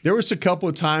There was a couple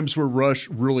of times where Rush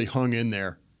really hung in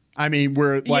there. I mean,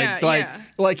 where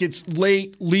like it's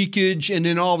late leakage, and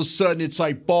then all of a sudden it's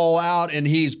like ball out, and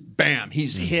he's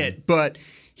hit. But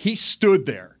he stood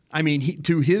there. I mean,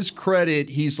 to his credit,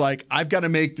 he's like, I've got to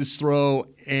make this throw,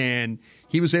 and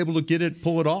he was able to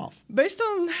pull it off. Based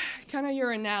on kind of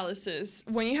your analysis,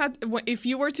 if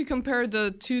you were to compare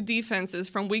the two defenses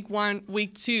from week 1,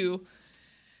 week 2,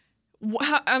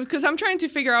 because I'm trying to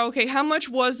figure out, okay, how much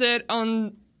was it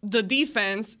on the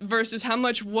defense versus how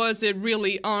much was it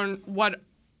really on what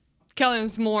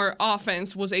Kellen's Moore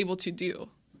offense was able to do?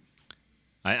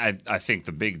 I think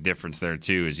the big difference there,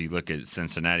 too, is you look at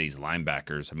Cincinnati's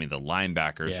linebackers. I mean, the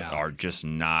linebackers are just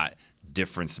not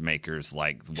difference makers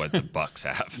like what the Bucs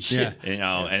have. And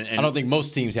I don't think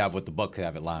most teams have what the Bucs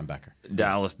have at linebacker.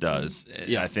 Dallas does,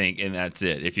 I think, and that's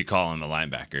it. If you call him a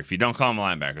linebacker, if you don't call him a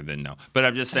linebacker, then no. But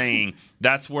I'm just saying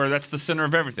that's the center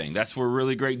of everything. That's where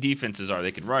really great defenses are.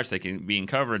 They can rush, they can be in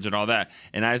coverage, and all that.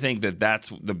 And I think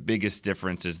that's the biggest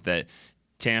difference is that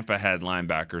Tampa had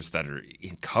linebackers that are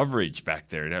in coverage back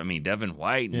there. I mean, Devin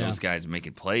White and those guys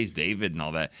making plays, David and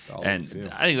all that. I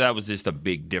think that was just a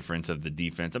big difference of the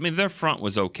defense. I mean, their front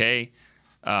was okay,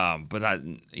 but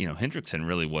Hendrickson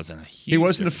really wasn't a huge. He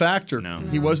wasn't a factor. No.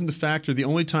 He wasn't a factor. The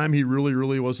only time he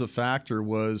really was a factor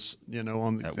was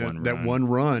on that one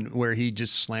run where he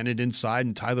just slanted inside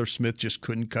and Tyler Smith just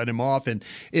couldn't cut him off, and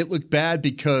it looked bad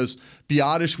because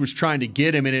Biotis was trying to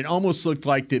get him, and it almost looked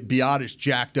like that Biotis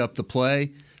jacked up the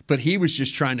play. But he was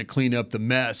just trying to clean up the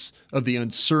mess of the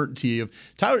uncertainty of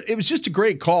Tyler. It was just a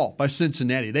great call by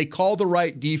Cincinnati. They called the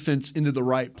right defense into the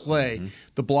right play.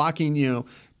 The blocking,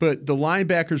 but the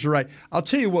linebackers are right. I'll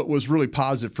tell you what was really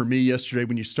positive for me yesterday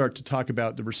when you start to talk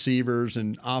about the receivers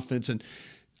and offense. And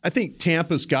I think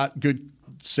Tampa's got good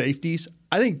safeties.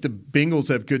 I think the Bengals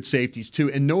have good safeties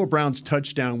too. And Noah Brown's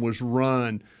touchdown was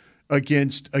run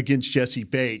against Jesse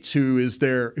Bates, who's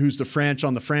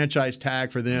the franchise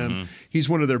tag for them. He's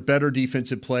one of their better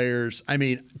defensive players. I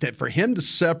mean, that for him to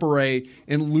separate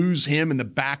and lose him in the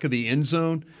back of the end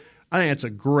zone, I think that's a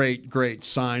great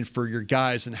sign for your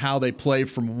guys and how they play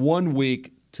from one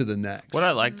week to the next. What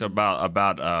I liked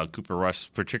about Cooper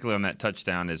Rush, particularly on that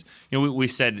touchdown, is we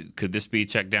said, could this be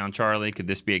check down Charlie? Could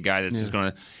this be a guy that's just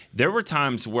going to? There were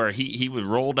times where he was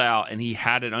rolled out and he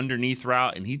had it underneath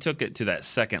route and he took it to that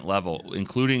second level,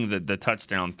 including the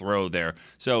touchdown throw there.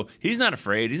 So he's not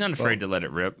afraid. He's not afraid to let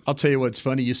it rip. I'll tell you what's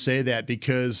funny. You say that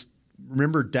because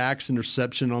remember Dak's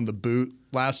interception on the boot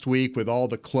last week with all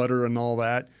the clutter and all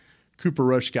that. Cooper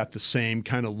Rush got the same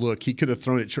kind of look. He could have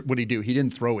thrown it. What did he do? He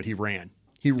didn't throw it. He ran.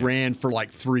 He ran for like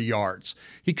 3 yards.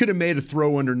 He could have made a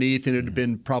throw underneath, and it would have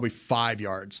been probably 5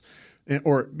 yards.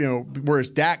 Whereas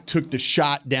Dak took the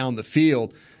shot down the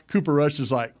field, Cooper Rush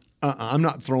is like, I'm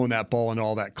not throwing that ball into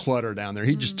all that clutter down there.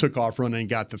 He just took off running and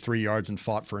got the 3 yards and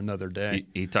fought for another day.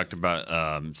 He talked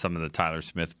about some of the Tyler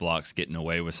Smith blocks getting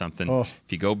away with something. Oh.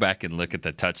 If you go back and look at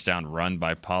the touchdown run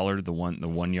by Pollard, the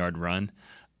 1 yard run,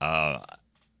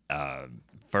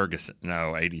 Ferguson,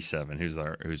 no, 87. Who's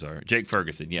our Jake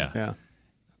Ferguson? Yeah.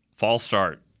 False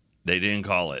start. They didn't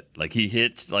call it. Like he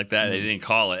hit like that, they didn't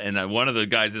call it. And one of the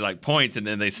guys is like points, and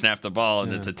then they snap the ball,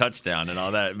 and it's a touchdown and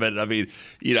all that. But I mean,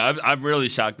 I'm really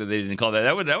shocked that they didn't call that.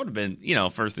 That would have been,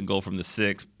 first and goal from the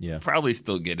 6. Yeah, probably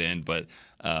still get in, but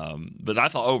I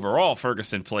thought overall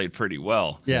Ferguson played pretty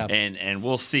well. Yeah, and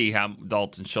we'll see how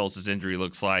Dalton Schultz's injury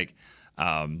looks like.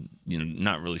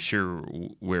 Not really sure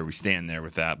where we stand there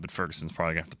with that, but Ferguson's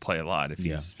probably going to have to play a lot.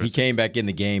 He came back in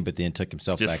the game, but then took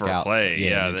himself just back for out. A play.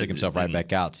 So, took himself right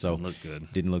back out. So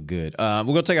didn't look good. We're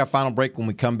going to take our final break. When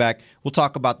we come back, we'll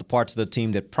talk about the parts of the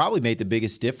team that probably made the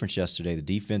biggest difference yesterday, the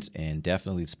defense and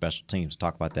definitely the special teams. We'll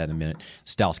talk about that in a minute.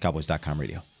 It's DallasCowboys.com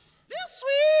radio.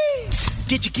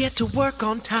 Did you get to work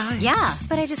on time? Yeah,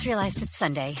 but I just realized it's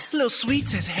Sunday. Little Sweet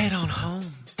says head on home.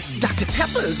 Dr.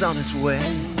 Pepper's on its way.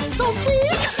 So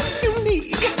sweet,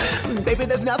 unique. Baby,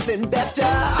 there's nothing better.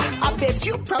 I bet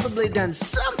you've probably done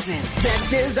something that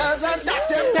deserves a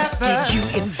Dr. Pepper. Did you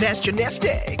invest your nest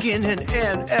egg in an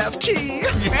NFT?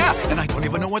 Yeah, and I don't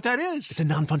even know what that is. It's a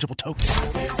non-fungible token.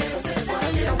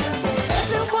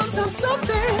 Everyone's done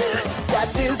something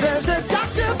that deserves a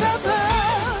Dr. Pepper.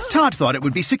 Todd thought it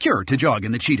would be secure to jog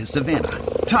in the cheetah savanna.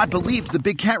 Todd believed the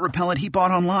big cat repellent he bought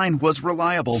online was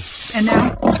reliable. And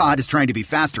now, Todd is trying to be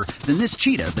faster than this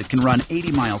cheetah that can run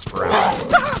 80 miles per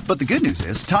hour. But the good news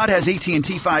is, Todd has AT&T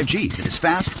 5G that is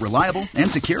fast, reliable, and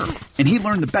secure. And he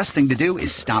learned the best thing to do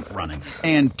is stop running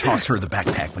and toss her the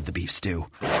backpack with the beef stew.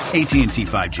 AT&T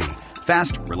 5G.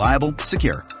 Fast, reliable,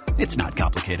 secure. It's not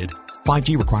complicated.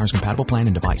 5G requires compatible plan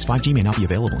and device. 5G may not be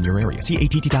available in your area. See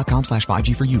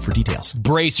att.com/5G for you for details.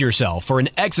 Brace yourself for an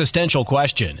existential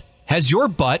question. Has your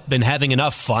butt been having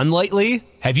enough fun lately?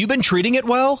 Have you been treating it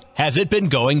well? Has it been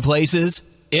going places?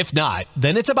 If not,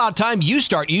 then it's about time you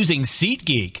start using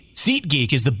SeatGeek.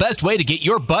 SeatGeek is the best way to get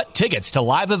your butt tickets to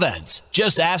live events.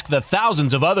 Just ask the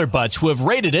thousands of other butts who have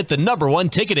rated it the #1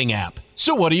 ticketing app.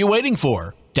 So what are you waiting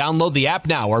for? Download the app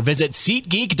now or visit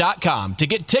SeatGeek.com to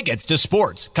get tickets to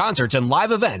sports, concerts, and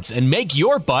live events and make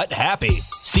your butt happy.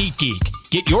 SeatGeek.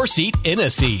 Get your seat in a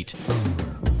seat.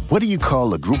 What do you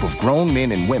call a group of grown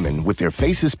men and women with their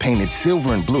faces painted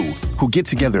silver and blue who get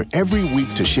together every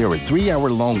week to share a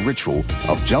 3-hour-long ritual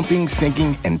of jumping,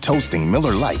 sinking, and toasting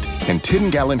Miller Lite in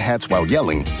 10-gallon hats while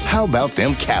yelling, "How about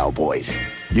them Cowboys?"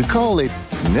 You call it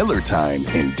Miller Time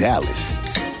in Dallas.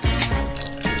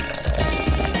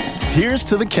 Here's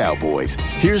to the Cowboys.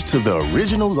 Here's to the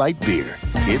original light beer.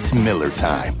 It's Miller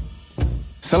Time.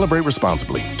 Celebrate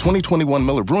responsibly. 2021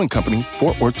 Miller Brewing Company,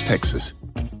 Fort Worth, Texas.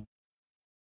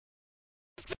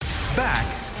 Back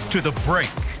to the break.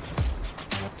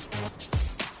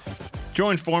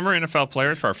 Join former NFL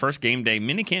players for our first game day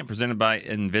minicamp presented by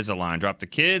Invisalign. Drop the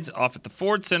kids off at the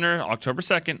Ford Center October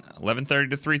 2nd, 11:30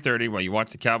 to 3:30 while you watch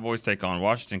the Cowboys take on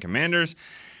Washington Commanders.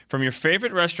 From your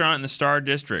favorite restaurant in the Star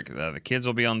District, the kids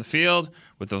will be on the field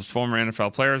with those former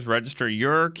NFL players. Register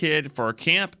your kid for a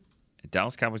camp at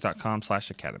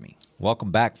DallasCowboys.com/academy.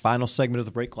 Welcome back. Final segment of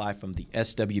the break, live from the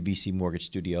SWBC Mortgage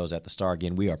Studios at the Star.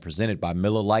 Again, we are presented by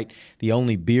Miller Lite, the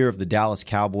only beer of the Dallas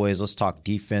Cowboys. Let's talk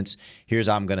defense. Here's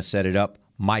how I'm going to set it up.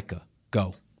 Micah,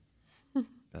 go.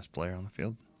 Best player on the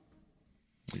field.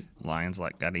 Lions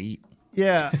got to eat.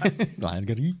 Yeah. Lions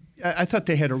got to eat. I thought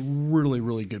they had a really,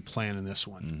 really good plan in this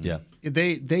one. Mm-hmm. Yeah.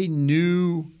 They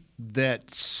knew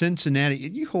that Cincinnati,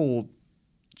 you hold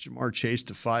Jamar Chase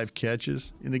to 5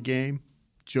 catches in the game,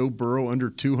 Joe Burrow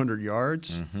under 200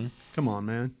 yards. Mm-hmm. Come on,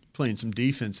 man. Playing some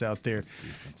defense out there.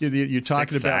 You're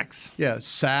talking 6 about sacks. Yeah,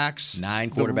 sacks. 9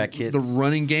 quarterback hits. The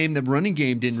running game. The running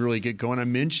game didn't really get going. I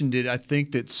mentioned it. I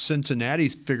think that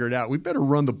Cincinnati's figured out we better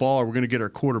run the ball or we're going to get our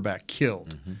quarterback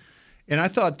killed. Mm-hmm. And I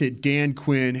thought that Dan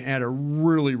Quinn had a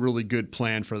really, really good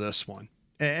plan for this one.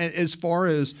 And as far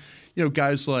as,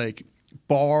 guys like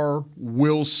Barr,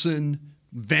 Wilson,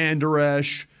 Van Der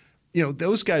Esch,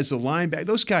 those guys, the linebacker,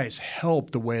 those guys help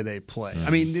the way they play.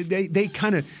 I mean, they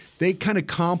kind of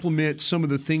complement some of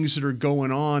the things that are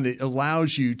going on. It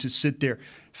allows you to sit there.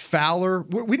 Fowler,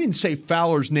 we didn't say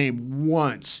Fowler's name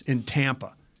once in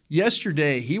Tampa.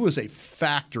 Yesterday, he was a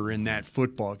factor in that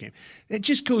football game. It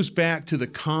just goes back to the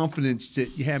confidence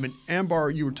that you have. And Ambar,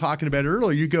 you were talking about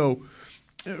earlier, you go,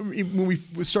 when we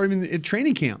started in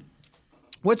training camp,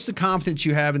 what's the confidence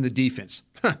you have in the defense?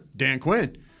 Dan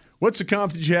Quinn. What's the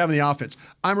confidence you have in the offense?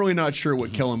 I'm really not sure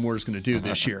what Kellen Moore is going to do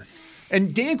this year.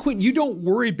 And Dan Quinn, you don't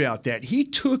worry about that. He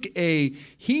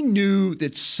knew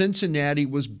that Cincinnati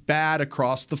was bad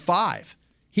across the 5.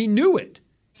 He knew it.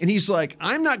 And he's like,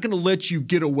 I'm not going to let you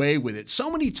get away with it.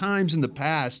 So many times in the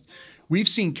past, we've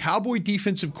seen Cowboy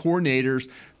defensive coordinators,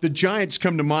 the Giants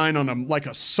come to mind on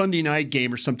a Sunday night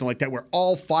game or something like that, where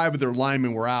all 5 of their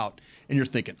linemen were out. And you're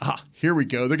thinking, here we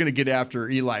go. They're going to get after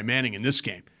Eli Manning in this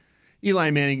game.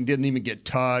 Eli Manning didn't even get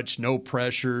touched, no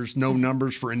pressures, no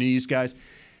numbers for any of these guys.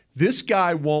 This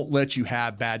guy won't let you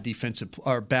have bad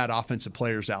offensive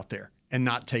players out there and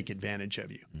not take advantage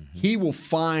of you. Mm-hmm. He will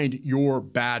find your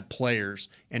bad players,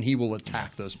 and he will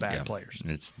attack those bad players.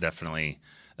 It's definitely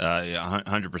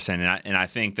 100%. And I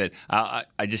think that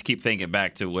I just keep thinking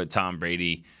back to what Tom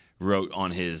Brady wrote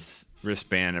on his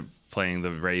wristband of playing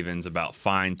the Ravens about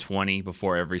find 20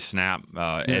 before every snap,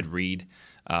 Ed Reed.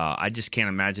 I just can't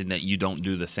imagine that you don't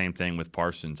do the same thing with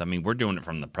Parsons. I mean, we're doing it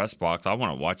from the press box. I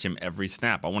want to watch him every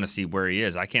snap. I want to see where he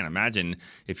is. I can't imagine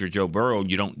if you're Joe Burrow,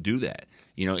 you don't do that.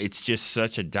 It's just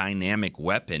such a dynamic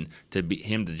weapon to be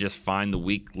him to just find the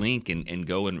weak link and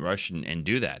go and rush and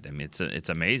do that. I mean, it's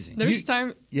amazing. There's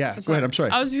time. Yeah, go ahead. I'm sorry.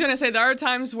 I was just going to say there are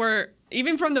times where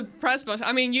even from the press box,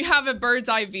 I mean, you have a bird's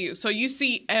eye view, so you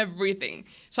see everything.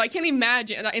 So I can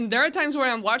imagine, and there are times where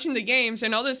I'm watching the games,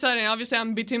 and all of a sudden, obviously,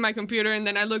 I'm between my computer, and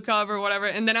then I look up or whatever,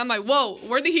 and then I'm like, whoa,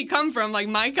 where did he come from? Like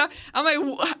Micah? I'm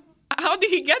like, how did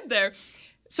he get there?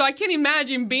 So I can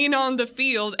imagine being on the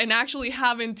field and actually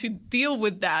having to deal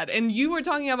with that. And you were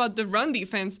talking about the run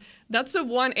defense. That's the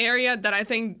one area that I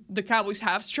think the Cowboys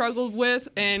have struggled with,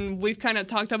 and we've kind of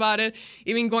talked about it.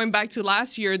 Even going back to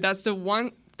last year, that's the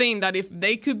one thing that if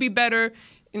they could be better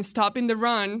in stopping the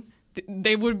run,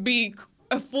 they would be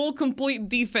a full, complete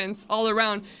defense all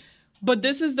around. But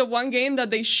this is the one game that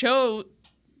they showed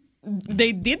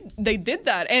they did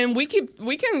that. And we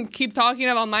can keep talking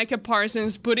about Micah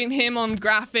Parsons, putting him on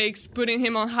graphics, putting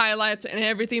him on highlights and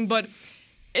everything, but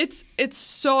it's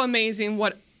so amazing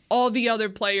what all the other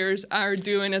players are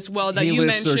doing as well that you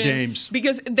mentioned. Their games.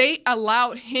 Because they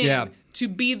allowed him to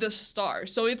be the star.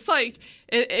 So it's like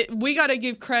we got to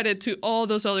give credit to all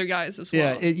those other guys as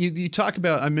well. Yeah, you talk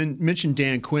about, I mentioned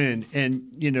Dan Quinn, and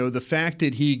the fact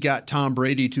that he got Tom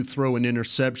Brady to throw an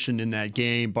interception in that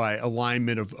game by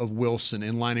alignment of Wilson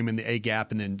and line him in the A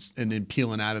gap and then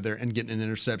peeling out of there and getting an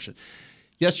interception.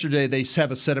 Yesterday, they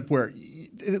have a setup where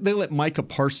they let Micah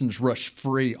Parsons rush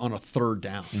free on a 3rd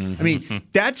down. Mm-hmm. I mean,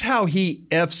 that's how he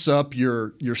F's up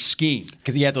your scheme.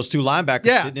 Because he had those 2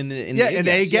 linebackers sitting in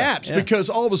the A gaps. Yeah. Because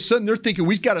all of a sudden they're thinking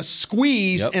we've got to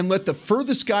squeeze and let the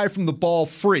furthest guy from the ball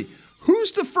free.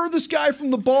 Who's the furthest guy from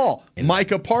the ball?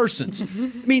 Micah Parsons. I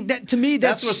mean, to me,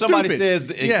 that's what stupid. Somebody says,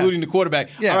 including the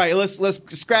quarterback. Yeah. All right, let's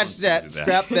scratch that,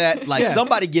 scrap that. Like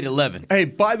somebody get 11. Hey,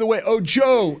 by the way,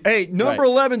 Joe, number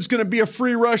 11 is going to be a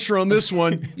free rusher on this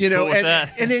one.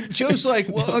 And then Joe's like,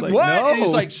 well, what? No. And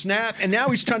he's like, snap. And now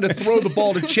he's trying to throw the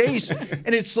ball to Chase,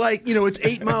 and it's like, it's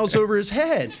 8 miles over his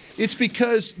head. It's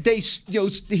because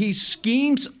he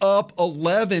schemes up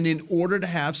 11 in order to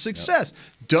have success.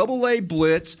 Double A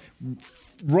blitz,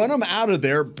 run them out of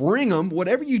there, bring them.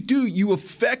 Whatever you do, you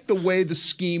affect the way the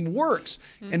scheme works.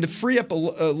 Mm-hmm. And to free up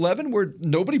 11 where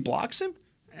nobody blocks him,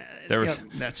 there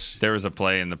was a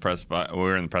play in the press box. We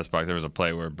were in the press box. There was a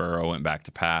play where Burrow went back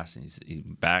to pass. And he's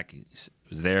back. He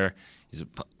was there. He's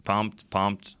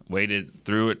pumped, waited,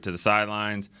 threw it to the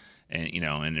sidelines, and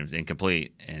it was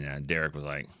incomplete. And Derek was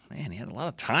like, "Man, he had a lot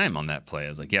of time on that play." I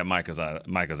was like, "Yeah, Micah's out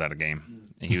of game."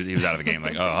 And he was out of the game.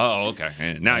 Like, oh, okay.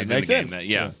 And now he's in the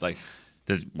game. It's like,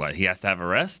 he has to have a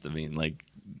rest? I mean, like,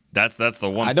 that's the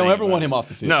one. I don't ever want him off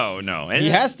the field. No, and he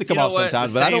has to come off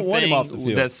sometimes, but I don't want him off the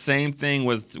field. The same thing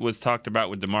was talked about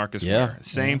with DeMarcus Ware.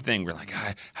 Same thing. We're like,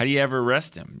 how do you ever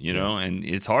rest him? And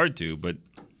it's hard to, but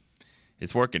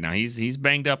it's working now. He's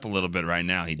banged up a little bit right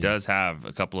now. He does have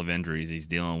a couple of injuries he's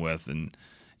dealing with, and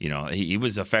he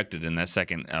was affected in that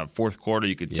second, 4th quarter.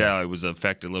 You could tell he was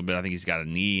affected a little bit. I think he's got a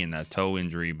knee and a toe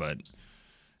injury, but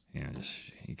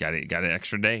he got an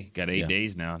extra day. Got 8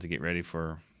 days now to get ready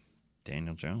for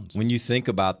Daniel Jones. When you think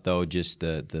about, though, just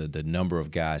the number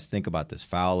of guys, think about this: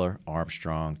 Fowler,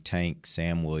 Armstrong, Tank,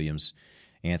 Sam Williams,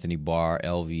 Anthony Barr,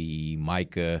 LVE,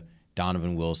 Micah,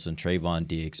 Donovan Wilson, Trayvon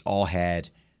Diggs, all had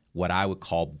what I would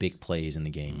call big plays in the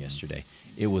game yesterday.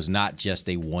 It was not just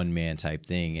a one-man type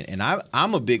thing. And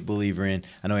I'm a big believer in,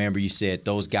 I know, Amber, you said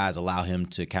those guys allow him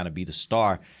to kind of be the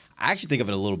star. I actually think of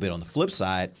it a little bit on the flip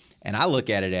side, and I look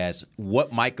at it as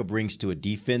what Micah brings to a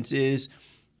defense is,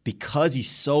 because he's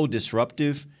so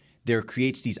disruptive, there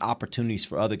creates these opportunities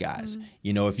for other guys.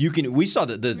 You know, if you can, we saw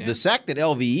the sack that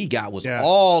LVE got was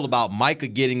all about Micah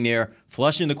getting there,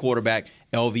 flushing the quarterback.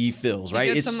 LVE fills, right?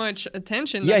 He gets so much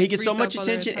attention. Yeah, he gets so much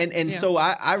attention, and so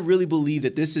I really believe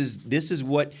that this is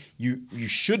what you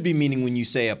should be meaning when you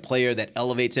say a player that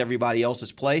elevates everybody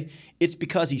else's play. It's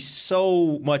because he's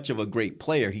so much of a great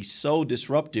player. He's so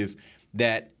disruptive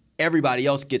that everybody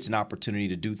else gets an opportunity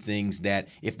to do things that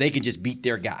if they can just beat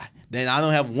their guy, then I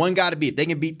don't have one guy to beat. If they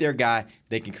can beat their guy,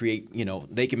 they can create,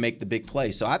 they can make the big play.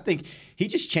 So I think he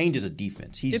just changes a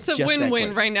defense. It's a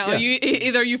win-win right now. Yeah.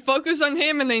 Either you focus on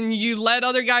him and then you let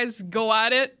other guys go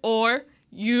at it, or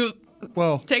you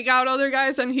take out other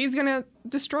guys and he's going to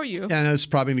destroy you. Yeah, I know it's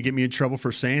probably going to get me in trouble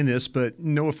for saying this, but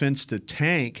no offense to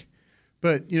Tank.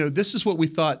 But, this is what we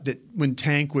thought that when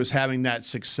Tank was having that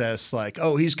success, like,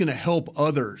 oh, he's going to help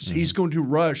others. Mm-hmm. He's going to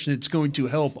rush, and it's going to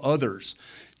help others.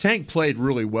 Tank played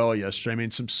really well yesterday. I mean,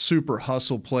 some super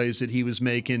hustle plays that he was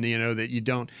making, that you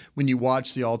don't – when you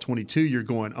watch the All-22, you're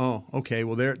going, oh, okay,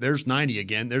 well, there's 90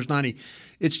 again. There's 90.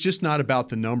 It's just not about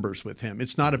the numbers with him.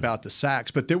 It's not about the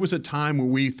sacks. But there was a time where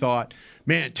we thought,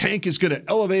 man, Tank is going to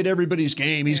elevate everybody's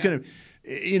game. He's going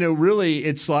to really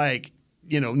it's like –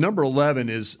 number 11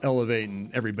 is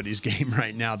elevating everybody's game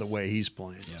right now the way he's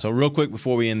playing. Yeah. So real quick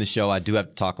before we end the show, I do have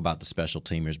to talk about the special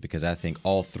teamers because I think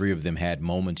all three of them had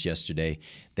moments yesterday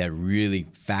that really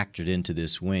factored into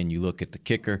this win. You look at the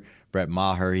kicker, Brett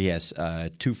Maher. He has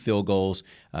 2 field goals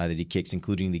that he kicks,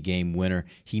 including the game winner.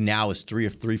 He now is 3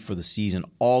 of 3 for the season.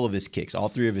 All 3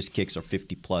 of his kicks are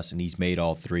 50-plus, and he's made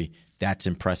all 3. That's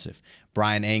impressive.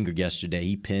 Brian Anger yesterday,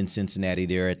 he pinned Cincinnati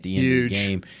there at the end of the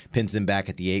game, pins them back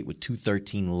at the 8 with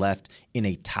 2:13 left in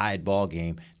a tied ball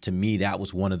game. To me, that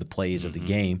was one of the plays of the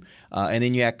game. And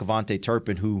then you had Kevontae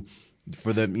Turpin, who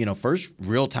for the first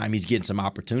real time he's getting some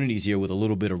opportunities here with a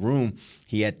little bit of room.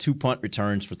 He had 2 punt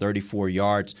returns for 34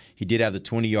 yards. He did have the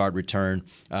 20-yard return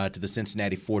to the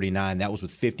Cincinnati 49. That was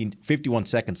with 51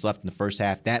 seconds left in the first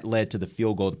half. That led to the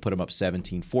field goal to put him up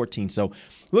 17-14. So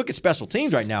look at special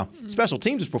teams right now. Special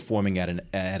teams is performing at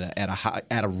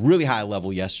a really high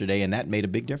level yesterday, and that made a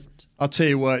big difference. I'll tell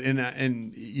you what,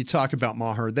 and you talk about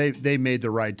Maher, they made the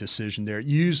right decision there.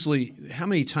 Usually, how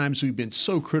many times we've been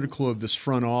so critical of this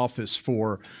front office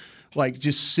for like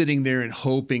just sitting there and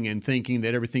hoping and thinking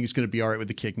that everything's going to be all right with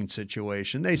the kicking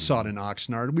situation. They saw it in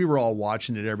Oxnard. We were all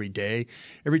watching it every day.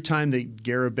 Every time that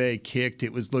Garibay kicked,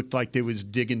 looked like they was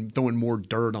throwing more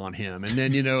dirt on him. And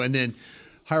then, and then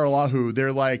Haralahu,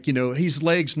 they're like, his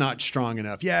leg's not strong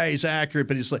enough. Yeah, he's accurate,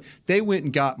 but he's like, they went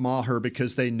and got Maher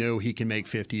because they know he can make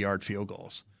 50-yard field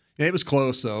goals. It was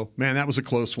close, though. Man, that was a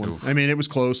close one. Oof. I mean, it was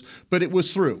close, but it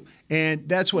was through, and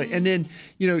that's what. And then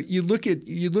you look at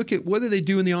what do they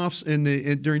do in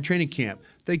the during training camp?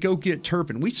 They go get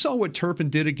Turpin. We saw what Turpin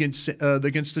did against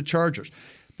the Chargers,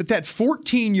 but that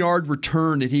 14-yard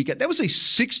return that he got, that was a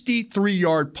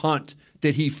 63-yard punt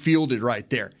that he fielded right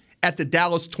there at the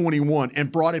Dallas 21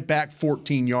 and brought it back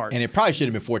 14 yards. And it probably should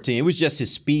have been 14. It was just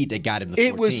his speed that got him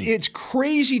the 14. It's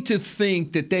crazy to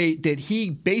think that he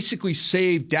basically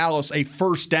saved Dallas a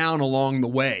first down along the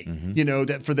way. Mm-hmm.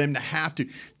 That for them to have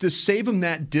to save him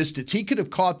that distance. He could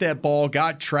have caught that ball,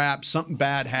 got trapped, something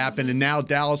bad happened, and now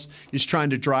Dallas is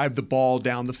trying to drive the ball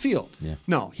down the field. Yeah.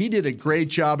 No, he did a great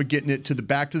job of getting it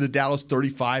back to the Dallas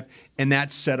 35, and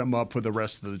that set him up for the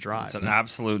rest of the drive. It's an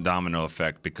absolute domino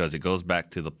effect because it goes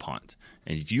back to the punt.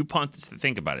 And if you punt,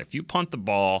 think about it. If you punt the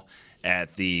ball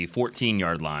at the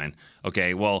 14-yard line,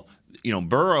 okay, well,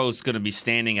 Burrow's going to be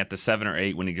standing at the 7 or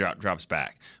 8 when he drops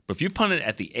back. But if you punt it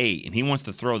at the 8 and he wants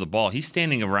to throw the ball, he's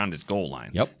standing around his goal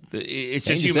line. Yep. It's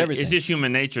just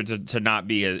human nature to not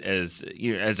be as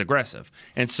aggressive.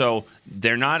 And so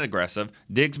they're not aggressive.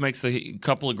 Diggs makes a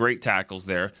couple of great tackles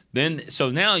there. So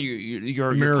now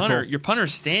your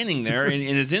punter's standing there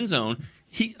in his end zone.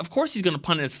 Of course he's going to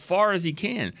punt it as far as he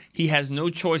can. He has no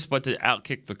choice but to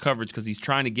outkick the coverage because he's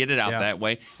trying to get it out that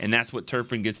way, and that's what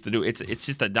Turpin gets to do. It's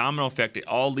just a domino effect. It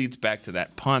all leads back to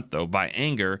that punt, though, by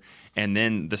Anger, and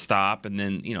then the stop, and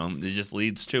then, it just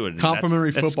leads to it.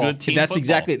 Complimentary football. That's football.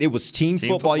 Exactly it. It was team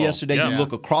football yesterday. Yeah. You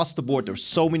look across the board, there were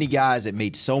so many guys that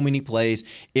made so many plays.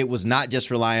 It was not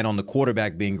just relying on the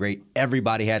quarterback being great.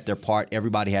 Everybody had their part.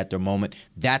 Everybody had their moment.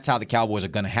 That's how the Cowboys are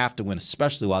going to have to win,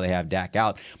 especially while they have Dak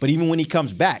out. But even when he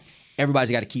comes back,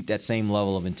 everybody's got to keep that same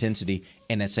level of intensity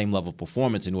and that same level of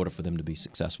performance in order for them to be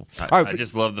successful. I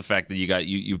just love the fact that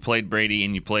you played Brady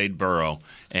and you played Burrow,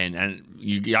 and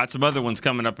you got some other ones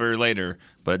coming up here later.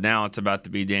 But now it's about to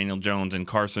be Daniel Jones and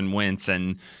Carson Wentz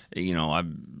and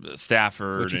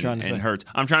Stafford and Hurts.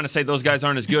 I'm trying to say those guys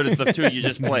aren't as good as the two you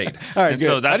just played. All right, and good.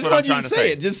 so that's what I'm trying to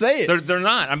say. Just say it. They're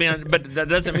not. I mean, but that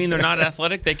doesn't mean they're not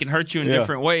athletic. They can hurt you in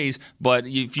different ways. But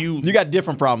if you got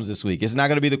different problems this week. It's not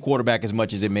going to be the quarterback as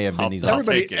much as it may have been these last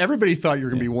weeks. Everybody thought you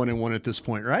were going to be 1-1 at this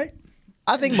point, right?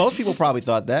 I think most people probably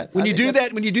thought that. When you do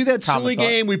that silly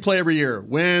game we play every year,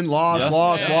 win, loss,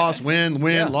 loss, win,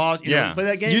 loss. You know, play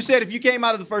that game. You said if you came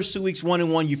out of the first 2 weeks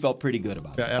 1-1, you felt pretty good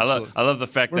about it. Yeah, I love the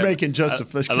fact we're making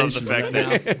justification. I love the fact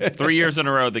that 3 years in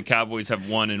a row the Cowboys have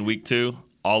won in week 2.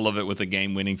 All of it with a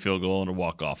game-winning field goal and a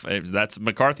walk-off. That's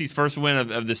McCarthy's first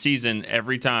win of the season.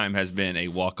 Every time has been a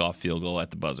walk-off field goal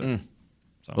at the buzzer.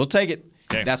 So. We'll take it.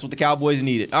 Okay. That's what the Cowboys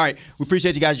needed. All right. We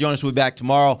appreciate you guys joining us. We'll be back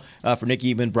tomorrow. For Nick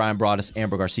Eatman, Brian Broaddus,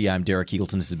 Amber Garcia, I'm Derek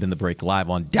Eagleton. This has been The Break live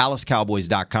on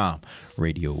DallasCowboys.com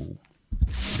radio.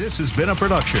 This has been a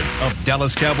production of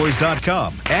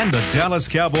DallasCowboys.com and the Dallas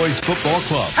Cowboys Football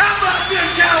Club.